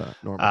 That's a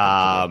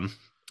normal.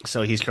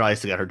 So he tries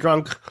to get her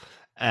drunk.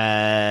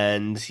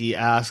 And he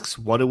asks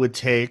what it would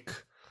take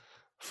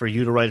for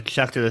you to write a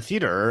check to the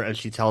theater. And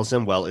she tells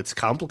him, well, it's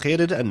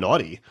complicated and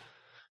naughty.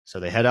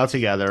 So they head out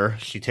together.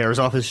 She tears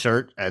off his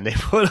shirt and they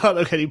put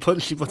on,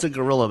 she puts a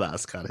gorilla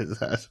mask on his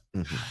head.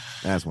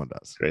 Mm-hmm. As one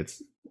does. Great.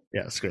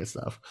 Yeah, it's great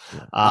stuff.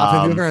 Yeah.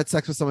 Have you ever had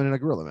sex with someone in a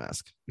gorilla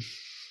mask?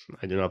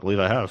 I do not believe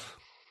I have.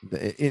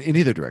 In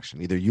either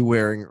direction, either you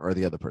wearing or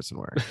the other person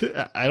wearing.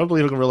 I don't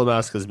believe a gorilla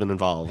mask has been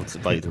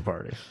involved by either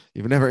party.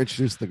 You've never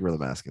introduced the gorilla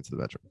mask into the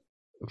bedroom.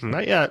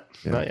 Not yet.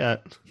 Yeah. Not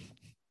yet.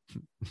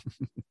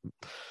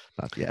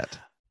 Not yet.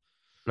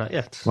 Not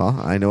yet. Well,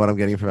 I know what I'm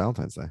getting for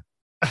Valentine's Day.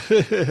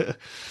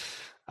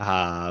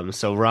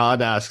 So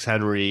Ron asks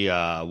Henry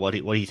what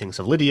he thinks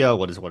of Lydia,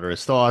 what are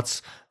his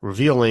thoughts,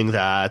 revealing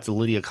that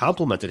Lydia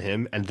complimented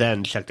him and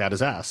then checked out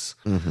his ass.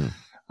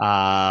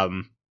 Mm-hmm.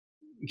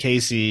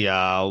 Casey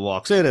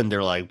walks in and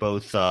they're like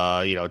both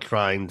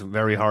trying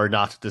very hard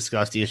not to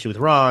discuss the issue with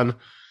Ron.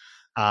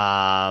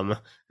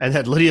 And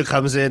then Lydia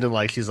comes in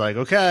and she's like,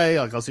 okay,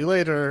 I'll see you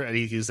later. And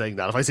he's saying,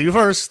 not if I see you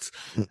first.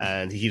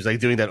 And he keeps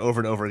doing that over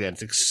and over again.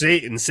 It's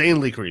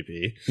insanely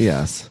creepy.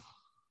 Yes.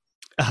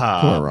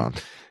 Poor Ron.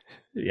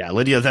 Yeah,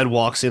 Lydia then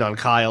walks in on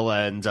Kyle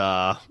and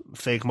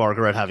fake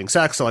Margaret having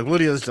sex. So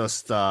Lydia's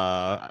just,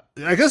 I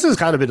guess it's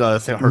kind of been her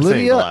thing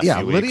the last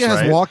few weeks, Lydia has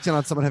right? walked in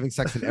on someone having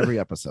sex in every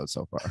episode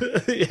so far.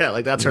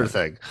 Yeah, that's her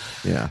thing.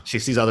 Yeah. She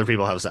sees other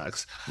people have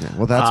sex. Yeah.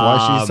 Well, that's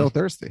why she's so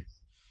thirsty.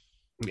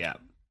 Yeah.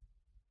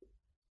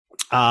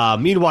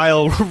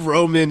 Meanwhile,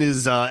 Roman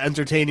is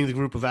entertaining the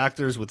group of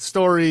actors with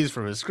stories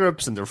from his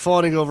scripts, and they're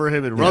fawning over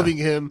him and rubbing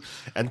him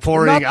and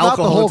pouring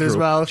alcohol into his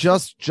mouth.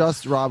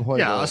 Just Rob Hoyle.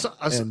 Yeah, a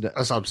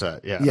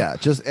subset. Yeah, yeah.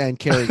 And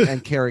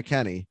Carrie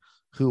Kenny,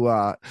 who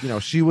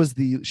she was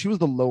the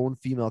lone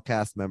female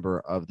cast member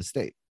of The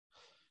State,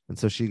 and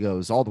so she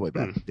goes all the way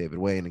back to David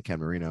Wayne and Ken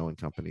Marino and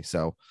company.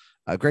 So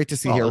great to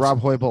see here. Rob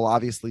Hoyle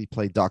obviously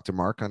played Dr.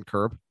 Mark on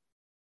Curb.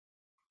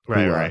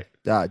 Right.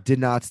 Did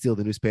not steal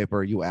the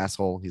newspaper, you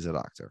asshole. He's a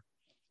doctor.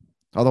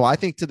 Although I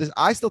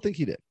still think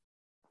he did.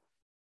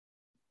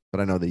 But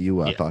I know that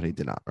you thought he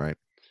did not, right?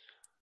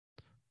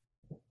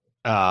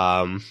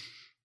 I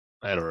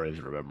don't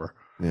really remember.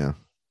 Yeah.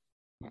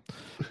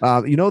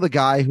 The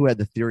guy who had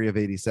the theory of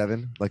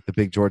 87, like the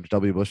big George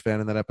W. Bush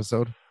fan in that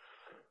episode?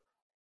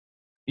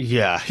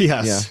 Yeah.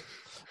 Yes. Yeah.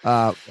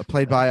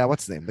 Played by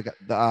what's his name?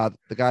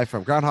 The guy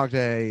from Groundhog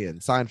Day and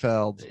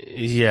Seinfeld.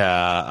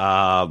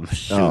 Yeah.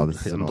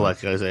 This is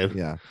black guy's name.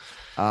 Yeah.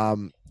 I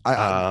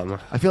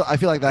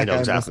feel like that guy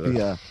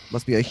exactly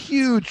must be a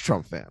huge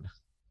Trump fan.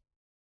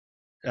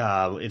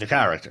 In the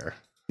character.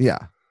 Yeah.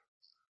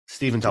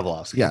 Stephen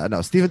Tobolowsky. Yeah.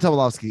 No, Stephen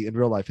Tobolowsky in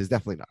real life is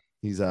definitely not.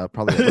 He's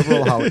probably a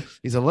liberal.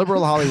 He's a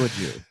liberal Hollywood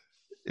Jew.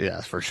 Yeah,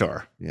 for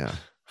sure. Yeah,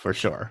 for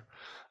sure.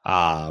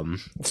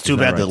 It's too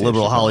bad that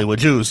liberal Hollywood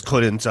Jews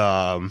couldn't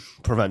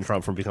prevent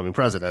Trump from becoming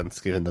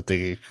president, given that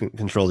they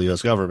control the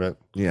U.S. government.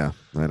 Yeah,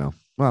 I know.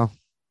 Well,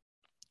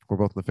 we're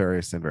both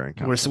nefarious and very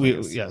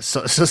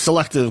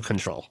selective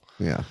control.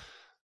 Yeah,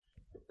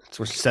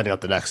 so we're setting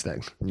up the next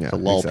thing to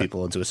lull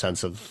people into a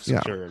sense of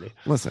security.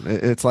 Yeah. Listen,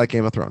 it's like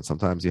Game of Thrones.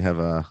 Sometimes you have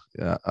a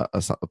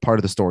part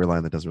of the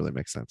storyline that doesn't really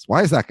make sense.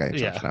 Why is that guy in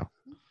charge now?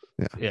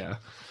 Yeah.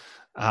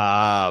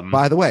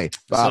 By the way,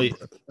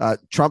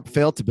 Trump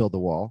failed to build the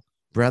wall.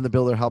 Brand the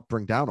Builder helped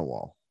bring down a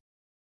wall.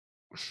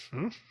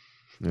 Yeah,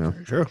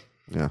 very true.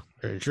 Yeah,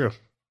 very true.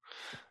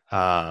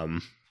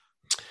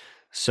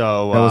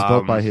 So that was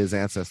built by his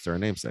ancestor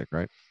and namesake,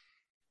 right?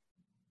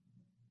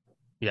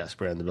 Yes,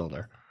 Brand the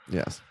Builder.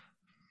 Yes.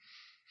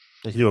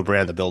 If you do a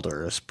Brand the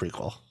Builder, it's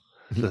prequel.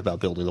 It's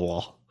about building the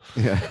wall.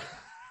 Yeah.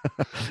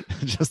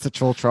 Just to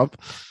troll Trump.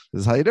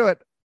 This is how you do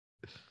it.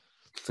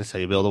 That's how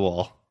you build a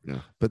wall.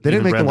 Yeah, but they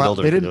Even didn't make the Brandon wild.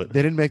 Elder They could do didn't.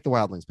 They didn't make the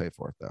Wildlings pay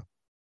for it though.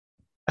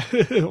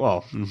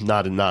 Well,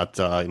 not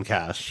in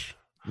cash.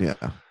 Yeah.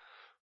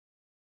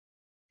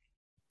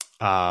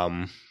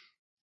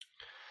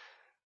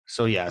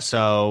 So yeah,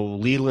 so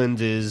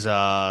Leland is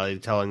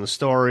telling the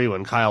story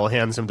when Kyle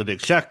hands him the big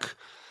check,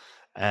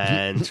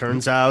 and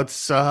turns out,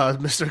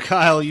 Mr.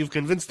 Kyle, you've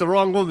convinced the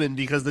wrong woman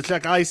because the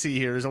check I see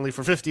here is only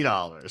for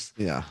 $50.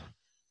 Yeah.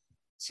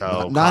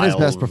 So not his Kyle,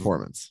 best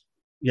performance.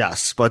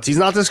 Yes, but he's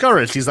not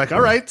discouraged. He's like,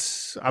 all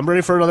right, I'm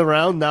ready for another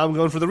round. Now I'm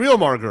going for the real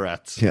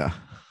Margaret. Yeah.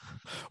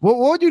 What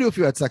would you do if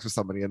you had sex with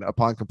somebody and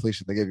upon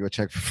completion they gave you a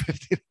check for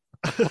 $50?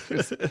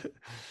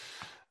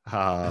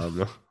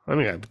 I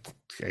mean, I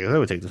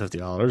would take the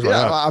 $50.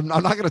 Yeah, I'm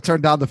not going to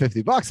turn down the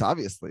 $50,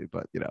 obviously,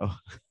 but you know.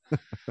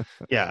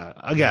 Yeah,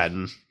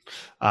 again,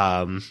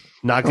 I'm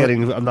not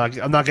getting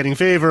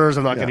favors.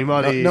 I'm not getting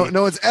money.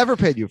 No one's ever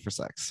paid you for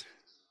sex.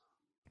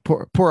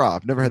 Poor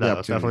Rob never had the No,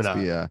 opportunity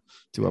definitely to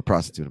be to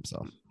prostitute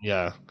himself.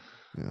 Yeah.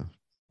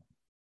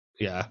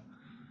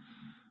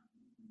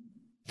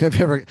 Have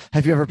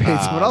you ever paid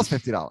someone else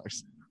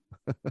 $50?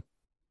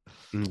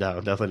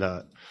 No,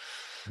 definitely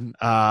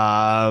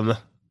not.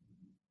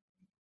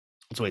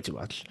 It's way too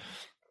much.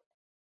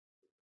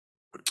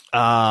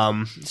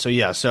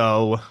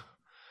 So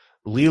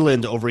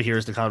Leland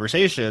overhears the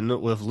conversation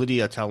with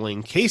Lydia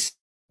telling Casey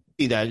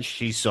that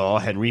she saw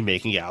Henry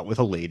making out with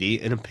a lady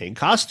in a pink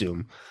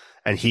costume,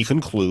 and he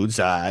concludes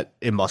that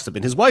it must have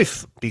been his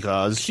wife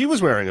because she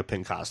was wearing a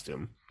pink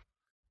costume.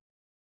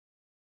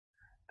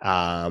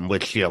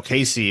 Which,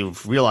 Casey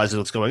realizes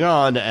what's going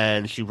on,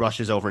 and she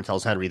rushes over and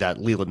tells Henry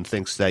that Leland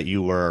thinks that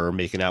you were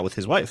making out with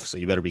his wife, so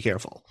you better be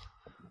careful.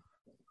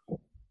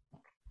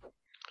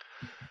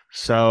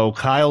 So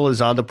Kyle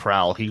is on the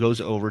prowl. He goes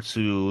over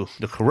to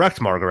the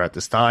correct Margaret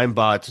this time,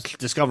 but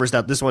discovers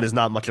that this one is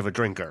not much of a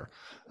drinker.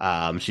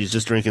 She's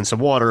just drinking some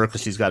water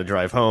because she's got to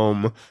drive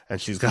home, and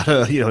she's got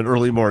an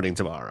early morning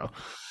tomorrow.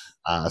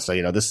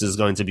 So this is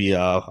going to be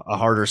a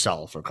harder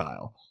sell for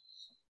Kyle.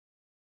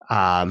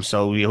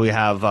 So we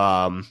have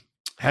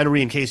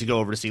Henry and Casey go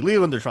over to see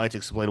Leland. They're trying to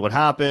explain what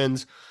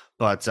happened,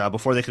 but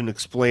before they can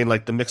explain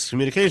the mixed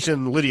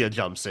communication, Lydia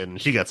jumps in.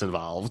 She gets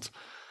involved.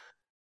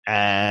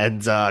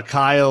 And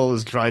Kyle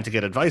is trying to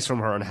get advice from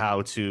her on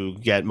how to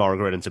get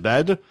Margaret into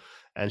bed.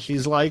 And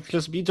she's like,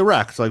 just be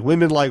direct. Like,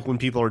 women like when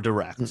people are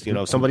direct.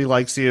 If somebody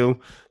likes you,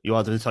 you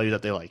want them to tell you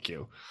that they like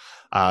you.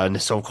 And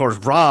so, of course,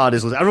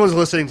 everyone's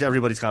listening to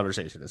everybody's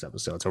conversation this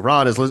episode. So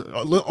Ron is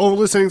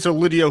listening to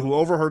Lydia, who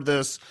overheard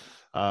this,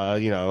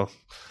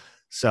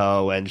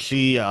 So, and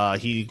he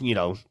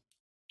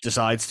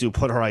decides to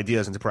put her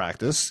ideas into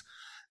practice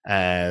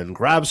and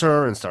grabs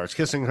her and starts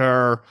kissing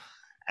her.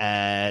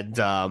 And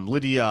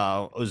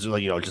Lydia was,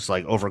 just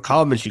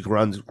overcome, and she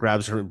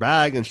grabs her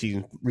bag, and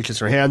she reaches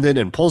her hand in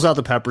and pulls out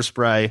the pepper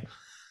spray,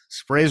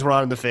 sprays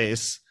Ron in the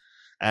face,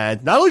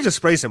 and not only just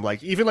sprays him,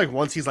 even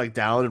once he's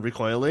down and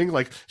recoiling,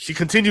 she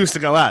continues to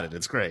go at it.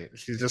 It's great.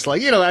 She's just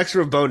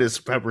extra bonus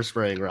pepper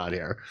spraying Ron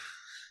here.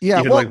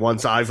 Yeah, even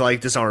once I've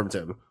disarmed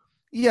him.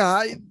 Yeah,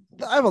 I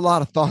have a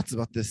lot of thoughts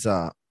about this.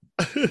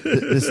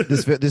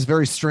 This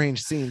very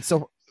strange scene.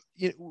 So.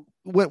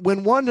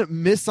 When one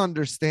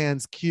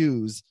misunderstands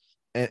cues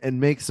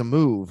and makes a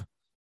move,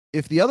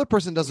 if the other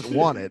person doesn't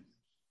want it,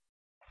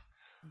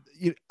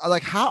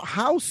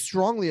 how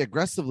strongly,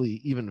 aggressively,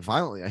 even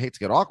violently, I hate to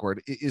get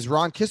awkward, is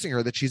Ron kissing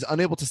her that she's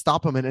unable to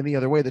stop him in any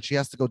other way, that she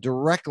has to go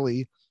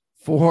directly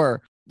to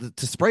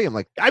spray him?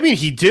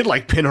 He did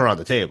pin her on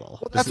the table.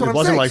 Well, that's what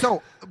I'm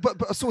saying.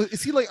 So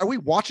is he are we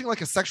watching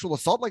a sexual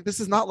assault? This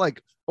is not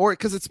or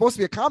because it's supposed to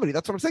be a comedy.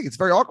 That's what I'm saying. It's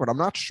very awkward. I'm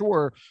not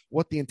sure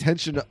what the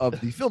intention of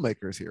the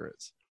filmmakers here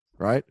is,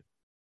 right?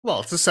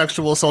 Well, it's a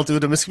sexual assault due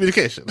to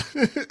miscommunication.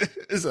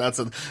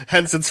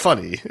 Hence it's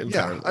funny.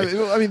 Apparently.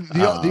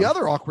 Yeah, the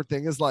other awkward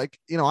thing is I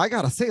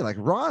gotta say,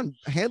 Ron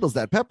handles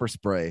that pepper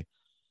spray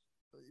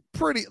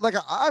pretty.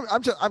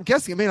 I'm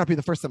guessing it may not be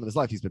the first time in his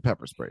life he's been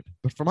pepper sprayed,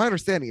 but from my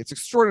understanding, it's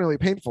extraordinarily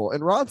painful,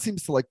 and Ron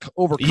seems to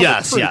overcome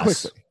it pretty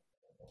quickly.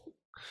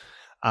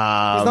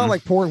 He's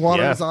not pouring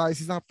water in his eyes.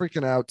 He's not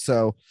freaking out.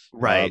 So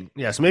right.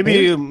 Yes.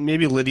 Maybe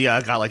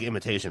Lydia got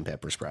imitation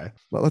pepper spray.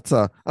 Well, let's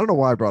I don't know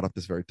why I brought up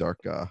this very dark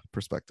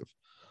perspective.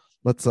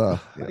 Let's I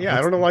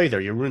don't know why either.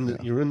 You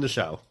ruined the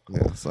show.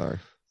 Yeah, sorry.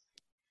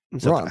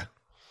 It's Ron, okay.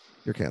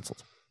 You're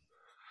canceled.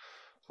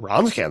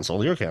 Ron's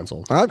canceled. You're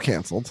canceled. I'm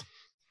canceled.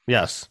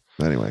 Yes.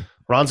 Anyway,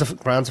 Ron's a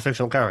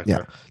fictional character.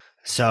 Yeah.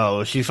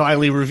 So she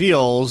finally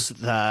reveals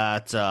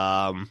that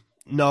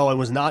no, I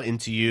was not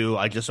into you.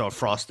 I just saw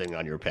frosting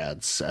on your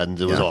pants, and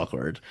it was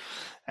awkward.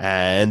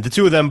 And the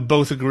two of them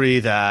both agree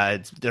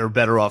that they're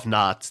better off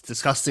not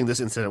discussing this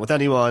incident with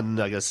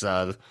anyone. I guess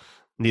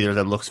neither of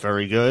them looks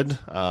very good,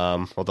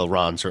 although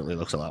Ron certainly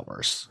looks a lot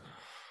worse.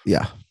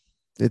 Yeah,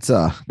 it's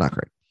not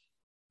great.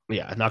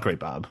 Yeah, not great,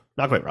 Bob.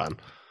 Not great, Ron.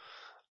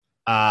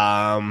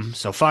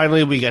 So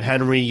finally, we get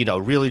Henry,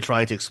 really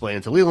trying to explain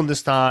it to Leland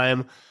this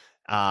time.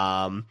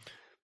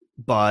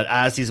 But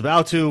as he's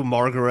about to,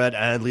 Margaret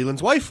and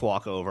Leland's wife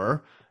walk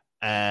over,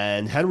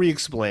 And Henry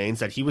explains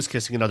that he was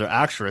kissing another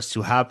actress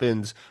who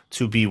happened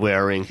to be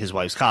wearing his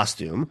wife's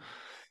costume.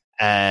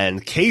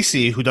 And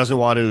Casey, who doesn't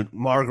want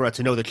Margaret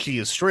to know that she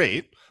is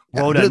straight,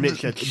 won't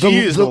admit that she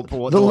is the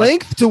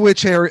length to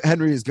which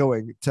Henry is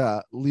going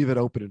to leave it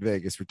open in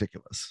Vegas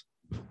ridiculous.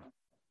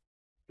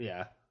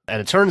 Yeah. And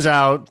it turns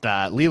out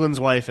that Leland's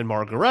wife and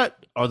Margaret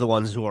are the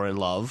ones who are in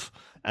love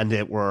and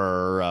that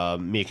were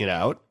making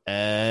out,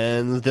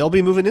 and they'll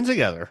be moving in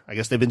together. I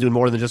guess they've been doing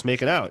more than just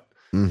making out.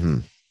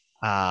 Mm-hmm.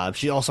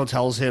 She also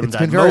tells him it's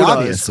that been very Mona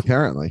obvious,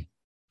 apparently,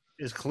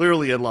 is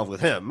clearly in love with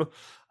him,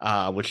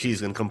 which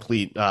he's in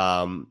complete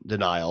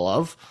denial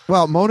of.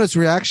 Well, Mona's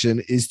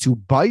reaction is to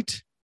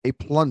bite a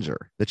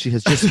plunger that she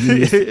has just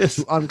used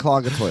to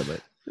unclog a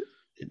toilet,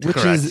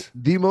 which is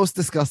the most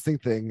disgusting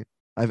thing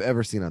I've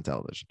ever seen on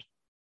television.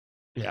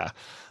 Yeah.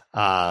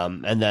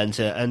 And then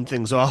to end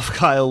things off,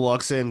 Kyle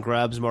walks in,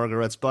 grabs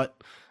Margaret's butt,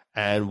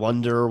 and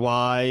wonder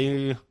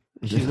why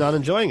she's not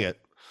enjoying it.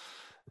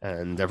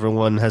 And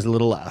everyone has a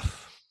little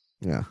laugh.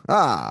 Yeah.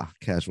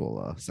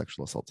 Casual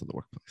sexual assault in the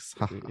workplace.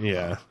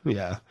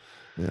 Yeah.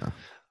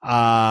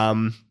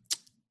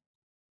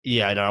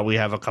 Now we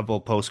have a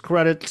couple post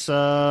credits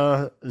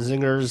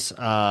zingers.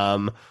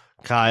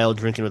 Kyle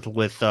drinking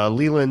with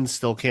Leland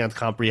still can't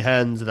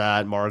comprehend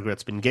that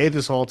Margaret's been gay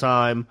this whole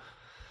time.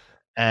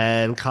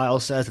 And Kyle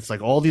says it's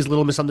like all these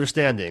little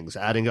misunderstandings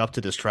adding up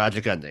to this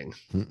tragic ending.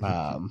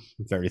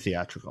 Very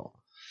theatrical.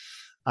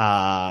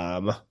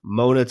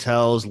 Mona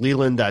tells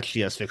Leland that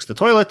she has fixed the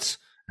toilets,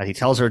 and he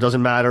tells her it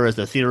doesn't matter as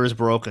the theater is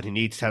broke and he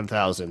needs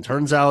 10,000.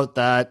 Turns out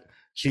that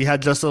she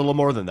had just a little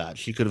more than that.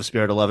 She could have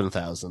spared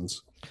 11,000.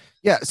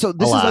 Yeah, so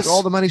this is like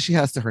all the money she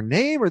has to her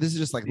name, or this is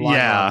just like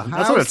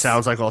that's what it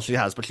sounds like. All she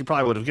has, but she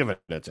probably would have given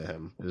it to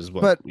him. Is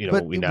what but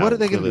we now what are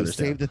they going to do?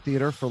 Understand. Save the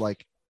theater for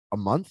like a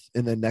month,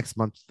 and then next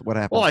month what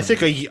happens? Well, I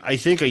think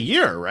a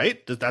year,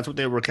 right? That's what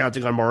they were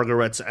counting on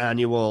Margaret's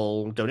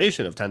annual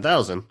donation of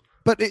 10,000.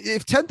 But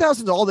if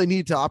 10,000 is all they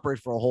need to operate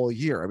for a whole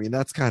year, I mean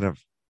that's kind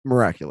of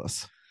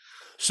miraculous.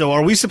 So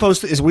are we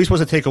supposed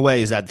to take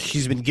away is that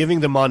she's been giving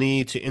the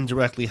money to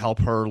indirectly help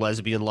her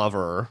lesbian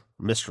lover,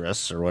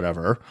 mistress, or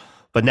whatever,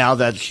 but now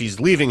that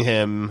she's leaving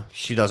him,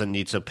 she doesn't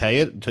need to pay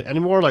it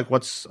anymore? Like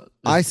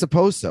I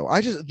suppose so.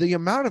 The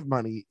amount of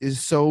money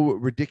is so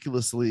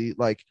ridiculously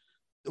like,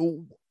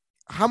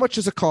 how much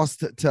does it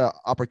cost to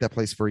operate that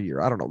place for a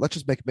year? I don't know. Let's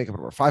just make up a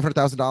number.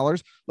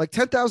 $500,000. Like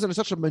 10,000 is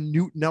such a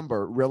minute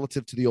number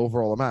relative to the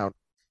overall amount.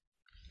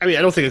 I mean,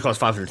 I don't think it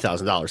costs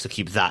 $500,000 to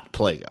keep that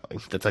play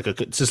going. That's like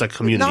it's just like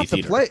community not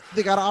theater. The play.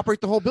 They got to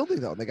operate the whole building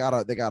though. They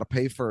gotta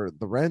pay for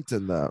the rent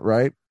and the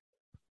right.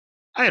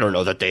 I don't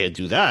know that they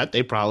do that.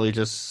 They probably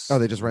just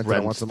they just rent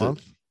it once a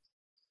month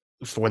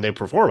for when they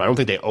perform. I don't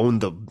think they own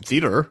the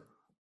theater.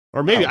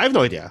 Or maybe I have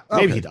no idea.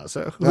 Maybe he does.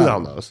 Who the hell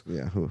knows?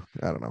 Yeah,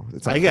 I don't know.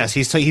 I guess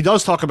he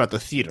does talk about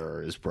the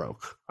theater is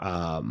broke.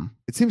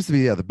 It seems to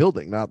be the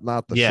building, not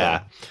the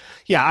show.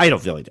 Yeah. I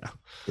have no idea.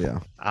 Yeah.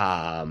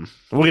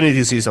 We're gonna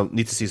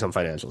need to see some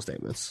financial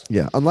statements.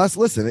 Yeah, unless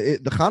the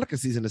Hanukkah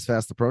season is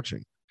fast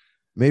approaching.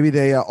 Maybe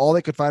they all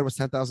they could find was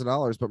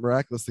 $10,000, but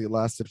miraculously it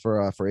lasted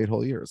for 8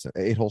 whole years,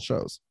 8 whole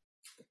shows.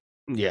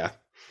 Yeah.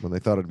 When they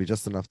thought it'd be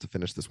just enough to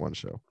finish this one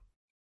show.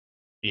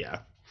 Yeah.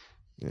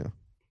 Yeah.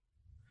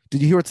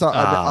 Did you hear what's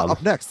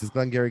up next? Is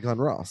Glengarry Glen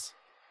Ross?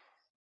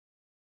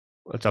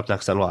 What's up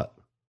next on what?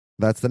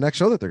 That's the next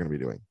show that they're going to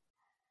be doing.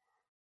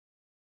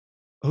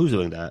 Who's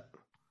doing that?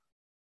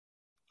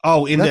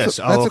 Oh, that's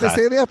what they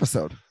say in the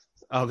episode.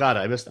 Oh, God,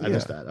 I missed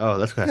that. Oh,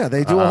 that's good. Yeah,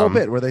 they do a whole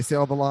bit where they say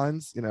all the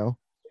lines,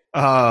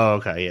 Oh,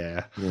 okay,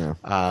 yeah.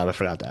 I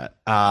forgot that.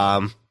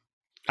 I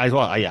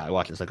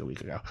watched this like a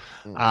week ago.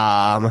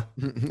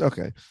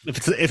 Okay.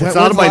 If it's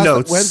not in my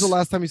notes. When's the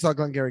last time you saw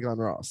Glengarry Glen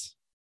Ross?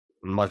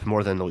 Much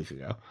more than a week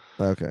ago.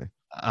 Okay.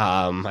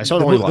 I saw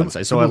it only once.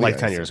 I saw it like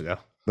 10 years ago.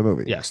 The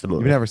movie. Yes, the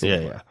movie. You've never seen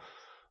it? Yeah.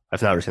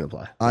 I've never seen the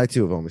play. I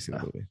too have only seen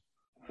the movie.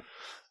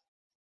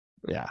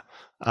 Yeah.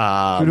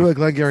 We do a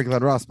Glengarry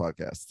Glen Ross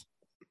podcast.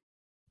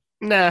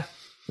 Nah.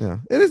 Yeah.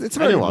 It is. It's a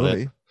very good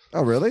movie.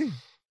 Oh, really?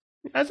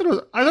 I thought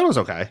it was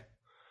okay.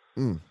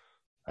 I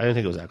didn't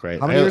think it was that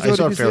great. I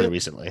saw it fairly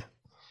recently.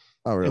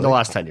 Oh, really? In the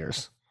last 10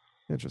 years.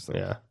 Interesting.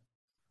 Yeah.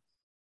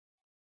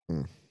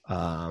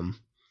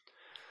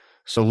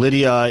 So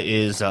Lydia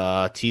is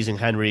teasing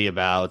Henry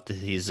about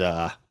his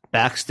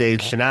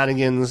backstage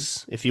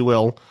shenanigans, if you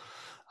will,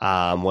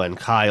 when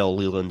Kyle,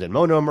 Leland, and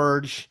Mona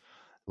emerge.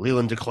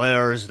 Leland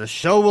declares the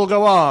show will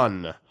go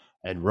on,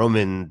 and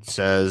Roman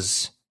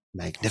says,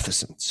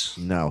 "Magnificent."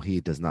 No,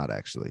 he does not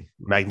actually.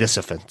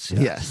 Magnificent.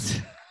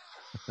 Yes.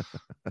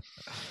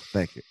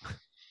 Thank you.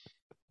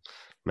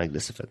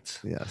 Magnificent.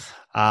 Yes.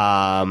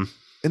 And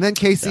then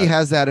Casey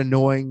has that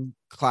annoying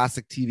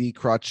classic TV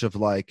crutch of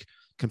like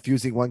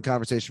confusing one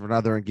conversation for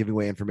another and giving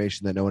away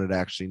information that no one had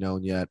actually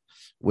known yet,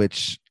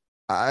 which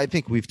I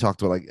think we've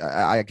talked about. Like,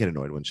 I get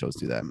annoyed when shows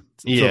do that.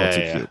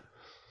 Cute.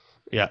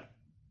 Yeah.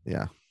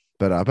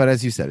 But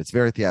as you said, it's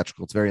very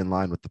theatrical. It's very in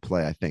line with the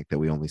play, I think, that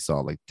we only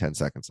saw like 10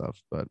 seconds of.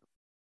 But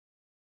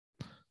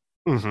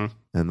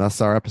and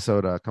thus our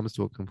episode comes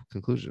to a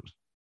conclusion.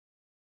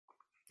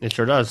 It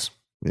sure does.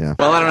 Yeah.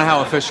 Well, I don't know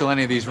how official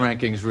any of these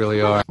rankings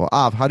really are. Well,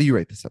 Av, how do you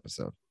rate this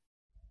episode?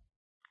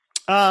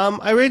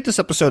 I rate this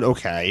episode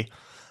okay.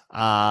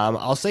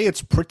 I'll say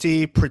it's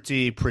pretty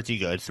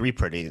good. 3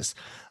 pretties.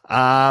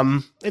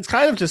 It's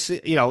kind of just,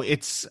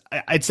 it's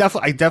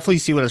definitely, I definitely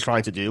see what it's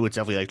trying to do. It's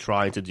definitely like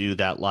trying to do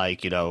that,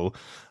 like,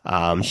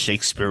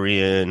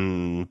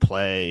 Shakespearean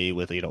play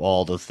with,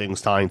 all the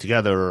things tying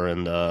together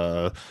and,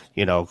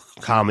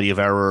 comedy of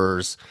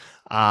errors.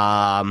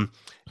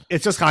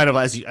 It's just kind of,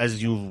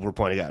 as you were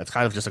pointing out, it's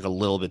kind of just like a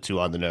little bit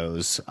too on the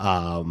nose.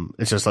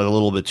 It's just like a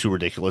little bit too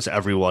ridiculous.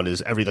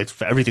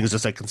 Everything is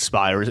just like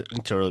conspiring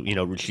to,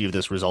 achieve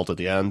this result at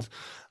the end.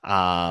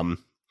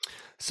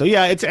 So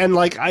yeah, it didn't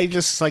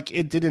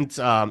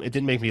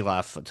make me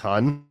laugh a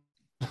ton.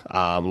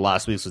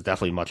 Last week's was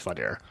definitely much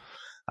funnier.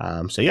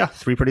 So yeah,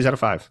 3 pretties out of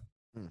 5.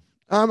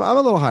 I'm a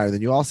little higher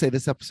than you. I'll say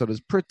this episode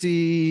is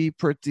pretty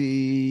good.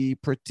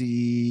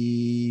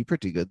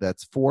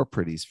 That's 4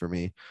 pretties for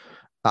me.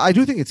 I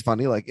do think it's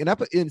funny. Like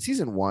in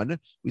season 1,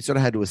 we sort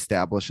of had to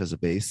establish as a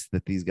base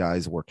that these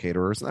guys were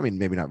caterers. I mean,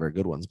 maybe not very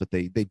good ones, but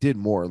they did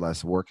more or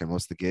less work in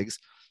most of the gigs.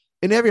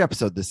 In every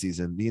episode this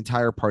season, the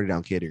entire Party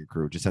Down catering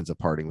crew just ends up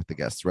partying with the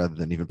guests rather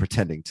than even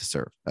pretending to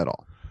serve at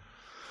all.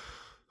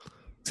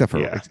 Except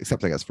I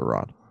guess for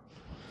Ron.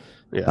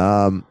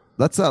 Yeah.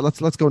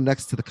 Let's go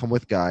next to the come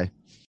with guy.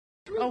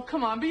 Oh,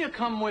 come on, be a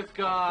come with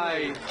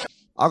guy.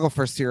 I'll go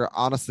first here.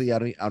 Honestly, I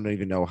don't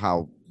even know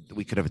how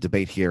we could have a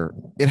debate here.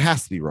 It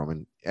has to be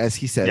Roman. As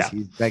he says,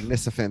 he's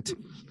magnificent.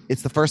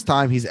 It's the first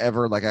time he's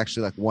ever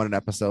actually won an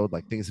episode.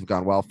 Like, things have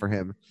gone well for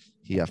him.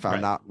 He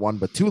found not 1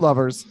 but 2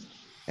 lovers,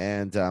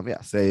 and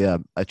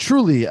a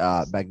truly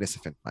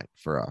magnificent night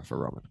for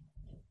Roman.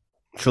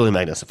 Truly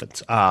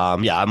magnificent.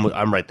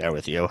 I'm right there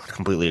with you.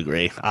 Completely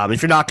agree.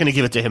 If you're not going to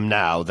give it to him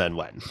now, then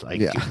when?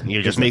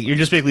 You're just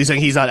basically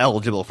saying he's not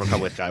eligible for come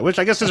with guy, which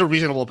I guess is a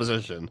reasonable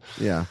position.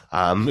 Yeah.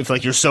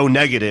 If you're so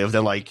negative,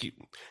 then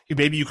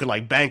maybe you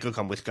can bank a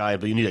come with guy,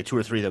 but you need 2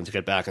 or 3 of them to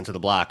get back into the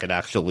black and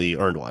actually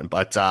earn one.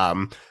 But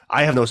I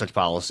have no such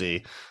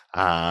policy.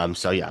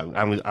 So yeah,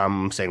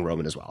 I'm saying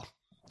Roman as well.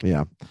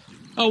 Yeah.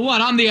 Oh,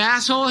 what? I'm the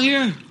asshole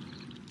here?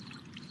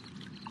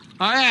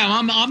 I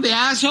am. I'm the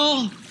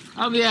asshole?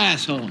 I'm the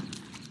asshole.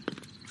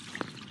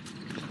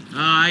 Oh,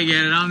 I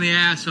get it. I'm the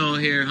asshole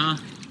here, huh?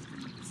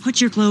 Put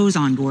your clothes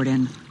on,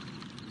 Gordon.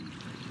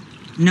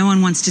 No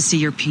one wants to see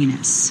your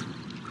penis.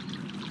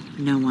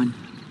 No one.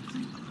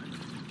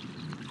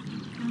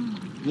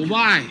 Well,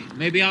 why?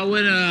 Maybe I'll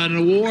win an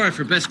award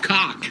for best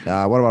cock.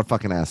 What about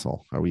fucking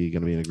asshole? Are we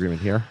going to be in agreement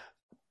here?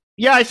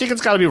 Yeah, I think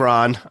it's got to be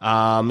Ron.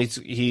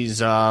 He's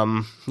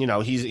done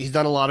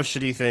a lot of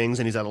shitty things,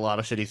 and he's had a lot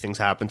of shitty things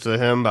happen to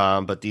him.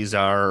 But these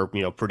are,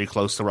 pretty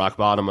close to rock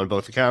bottom on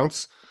both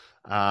accounts.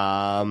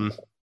 Yeah,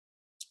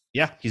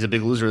 he's a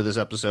big loser of this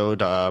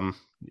episode.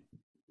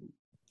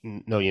 No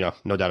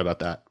doubt about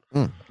that.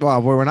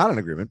 Well, we're not in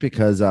agreement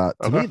because to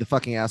me, the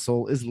fucking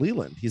asshole is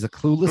Leland. He's a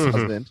clueless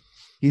husband.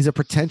 He's a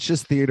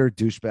pretentious theater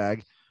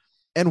douchebag.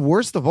 And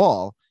worst of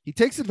all, he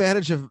takes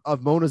advantage of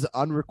Mona's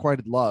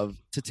unrequited love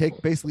to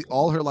take basically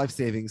all her life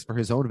savings for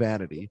his own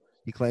vanity.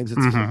 He claims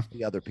it's for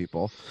the other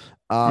people.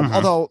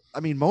 Although,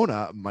 I mean,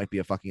 Mona might be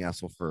a fucking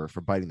asshole for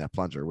biting that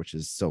plunger, which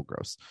is so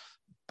gross.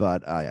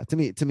 But yeah, to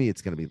me,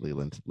 it's going to be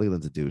Leland.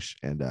 Leland's a douche,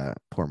 and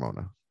poor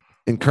Mona.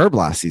 In Curb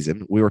last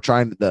season, we were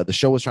the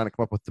show was trying to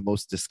come up with the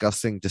most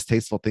disgusting,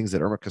 distasteful things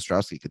that Irma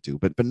Kostrowski could do,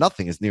 but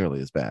nothing is nearly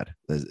as bad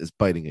as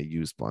biting a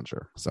used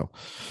plunger. So,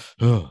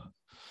 no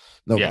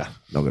good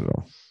at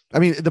all. I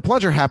mean, the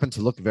plunger happened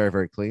to look very,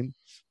 very clean,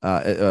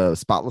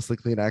 spotlessly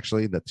clean,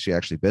 actually, that she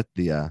actually bit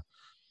the,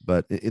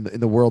 but in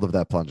the world of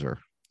that plunger,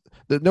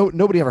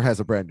 nobody ever has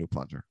a brand new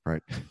plunger,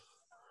 right?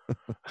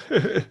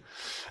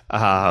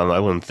 I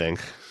wouldn't think.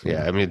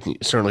 Yeah, I mean,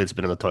 certainly it's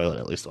been in the toilet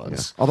at least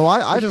once. Yeah. Although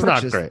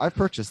I've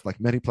purchased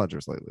many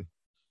plungers lately.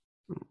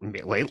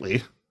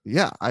 Lately?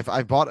 Yeah,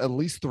 I've bought at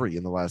least 3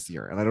 in the last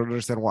year, and I don't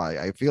understand why.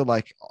 I feel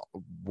like,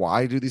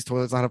 why do these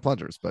toilets not have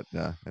plungers? But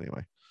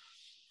anyway.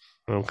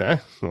 Okay.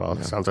 Well,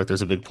 it sounds like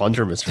there's a big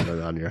plunger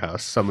mystery on your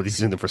house. Somebody's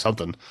using them for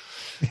something.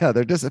 Yeah,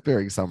 they're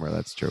disappearing somewhere.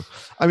 That's true.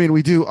 I mean,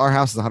 our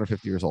house is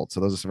 150 years old, so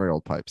those are some very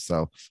old pipes.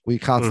 So we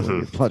constantly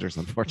use plungers,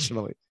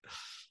 unfortunately.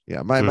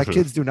 Yeah, my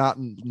kids do not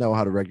know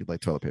how to regulate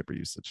toilet paper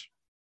usage.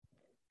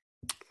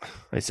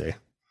 I see.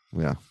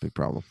 Yeah, big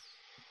problem.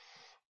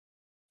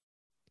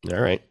 All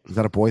right. Is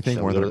that a boy thing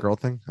or is that a girl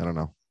thing? I don't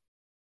know.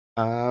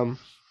 I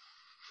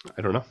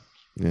don't know.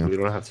 Yeah. We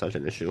don't have such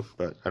an issue,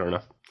 but I don't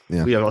know.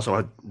 Yeah. We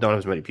also don't have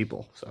as many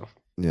people, so.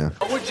 Yeah.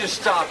 Would you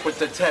stop with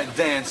the Ted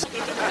dance?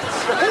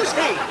 Who's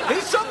he?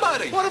 He's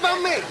somebody. What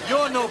about me?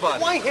 You're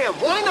nobody. Why him?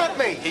 Why not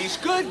me? He's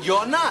good.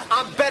 You're not.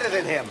 I'm better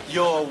than him.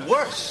 You're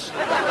worse.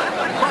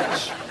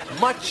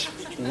 Much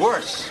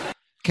worse.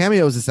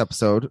 Cameos this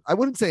episode. I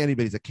wouldn't say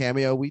anybody's a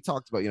cameo. We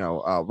talked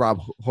about,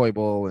 Rob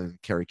Hoybel and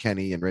Carrie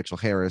Kenny and Rachel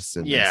Harris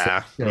and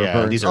Sarah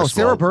Burns. These are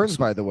Sarah Burns,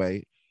 by the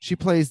way. She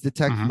plays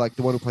detective, like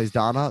the one who plays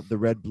Donna, the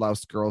red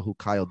bloused girl who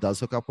Kyle does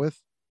hook up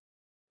with.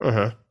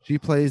 She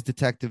plays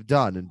Detective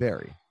Dunn in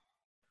Barry.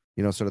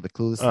 Sort of the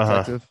clueless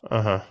detective.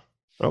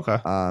 Okay.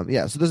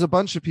 Yeah, so there's a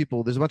bunch of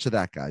people, there's a bunch of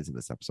that guys in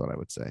this episode, I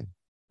would say,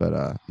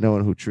 but no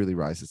one who truly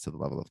rises to the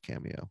level of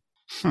cameo.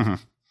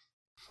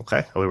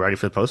 Okay, are we ready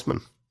for the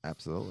postman?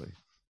 Absolutely.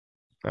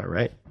 All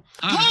right.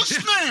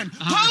 Postman!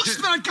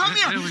 Postman, come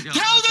here!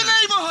 Tell the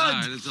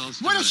neighborhood!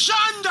 What a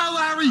shanda,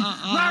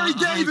 Larry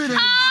David!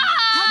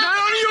 Not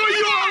only are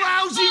you a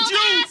lousy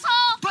Jew,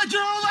 but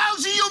you're a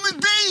lousy human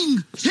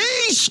being!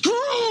 He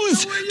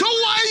screws the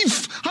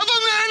wife of a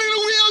man in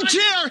a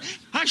wheelchair!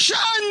 A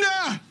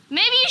shanda!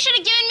 Maybe you should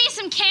have given me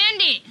some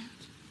candy.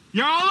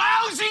 You're a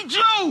lousy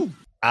Jew!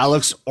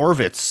 Alex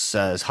Orvitz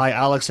says, "Hi,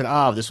 Alex and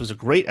Av. This was a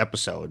great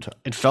episode.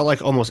 It felt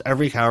like almost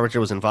every character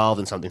was involved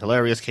in something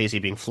hilarious. Casey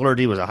being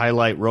flirty was a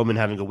highlight, Roman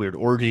having a weird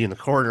orgy in the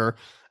corner,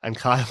 and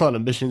Kyle on a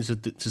mission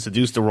to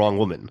seduce the wrong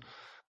woman.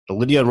 The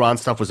Lydia and Ron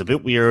stuff was a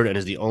bit weird and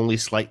is the only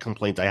slight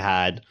complaint I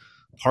had.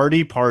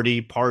 Party, par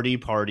down.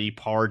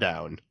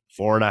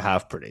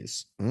 4.5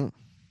 pretties.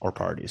 Or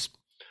parties.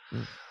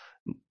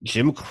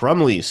 Jim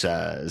Crumley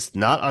says,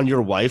 "Not on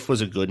Your Wife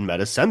was a good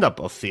meta send-up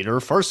of theater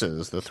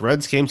farces. The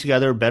threads came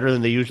together better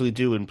than they usually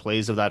do in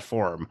plays of that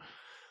form.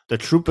 The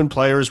troupe and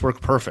players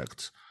work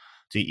perfect.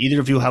 Do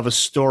either of you have a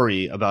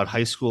story about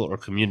high school or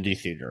community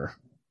theater?"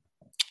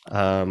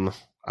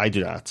 I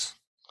do not.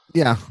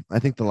 Yeah, I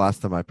think the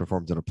last time I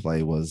performed in a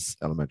play was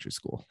elementary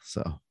school.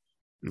 So,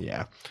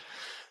 yeah.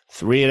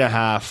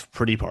 3.5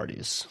 pretty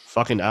parties.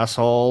 Fucking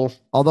asshole.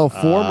 Although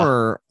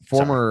former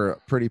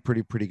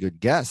pretty good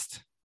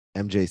guest,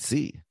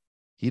 MJC,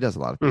 he does a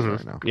lot of things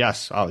right now.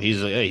 Yes. Oh, he's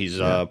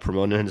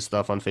promoting his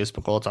stuff on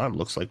Facebook all the time.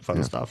 Looks like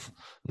fun stuff.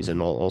 He's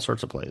in all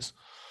sorts of plays.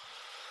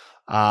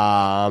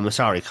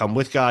 Sorry, come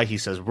with guy. He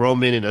says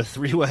Roman in a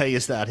 3-way.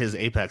 Is that his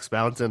apex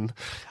mountain?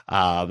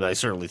 I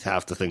certainly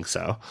have to think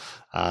so.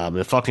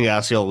 The fucking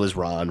asshole is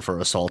Ron for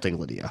assaulting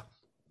Lydia.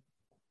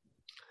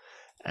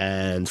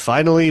 And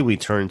finally, we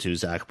turn to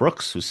Zach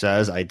Brooks, who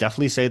says, "I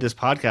definitely say this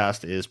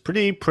podcast is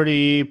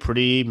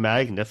pretty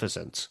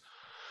magnificent.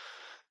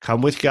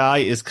 Come with guy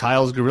is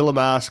Kyle's gorilla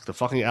mask. The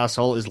fucking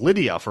asshole is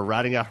Lydia for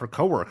ratting out her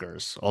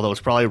coworkers, although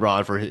it's probably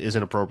Ron for his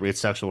inappropriate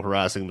sexual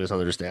harassing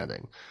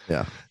misunderstanding.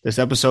 Yeah. This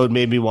episode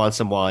made me want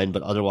some wine,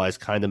 but otherwise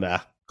kind of meh.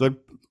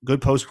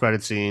 Good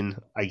post-credit scene,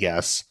 I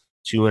guess.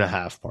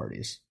 2.5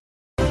 parties."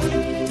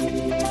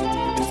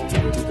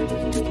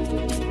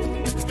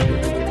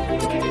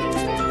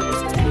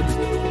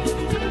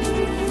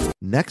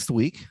 Next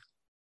week,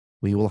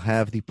 we will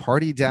have the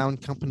Party Down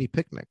Company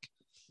picnic.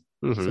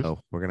 So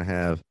we're gonna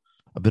have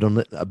a bit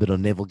of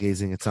navel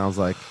gazing. It sounds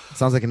like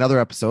another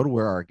episode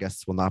where our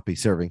guests will not be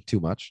serving too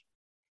much.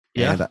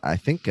 Yeah, and I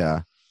think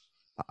that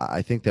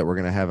we're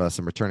gonna have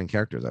some returning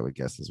characters, I would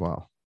guess, as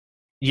well.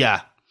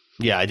 Yeah,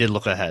 I did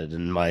look ahead,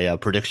 and my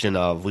prediction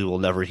of we will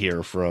never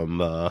hear from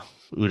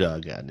Uda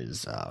again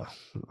is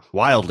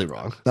wildly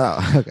wrong.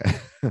 Oh, okay.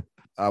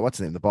 What's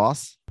his name? The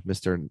boss,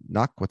 Mr.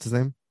 Nuck. What's his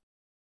name?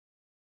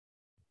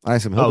 I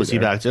assume he'll be is he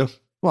there. back too?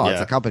 Well, it's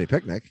a company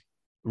picnic.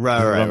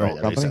 Right.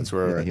 That makes sense.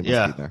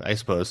 Yeah, I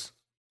suppose.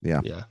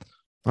 Yeah.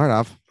 All right,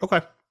 Av. Okay.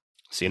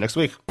 See you next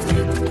week.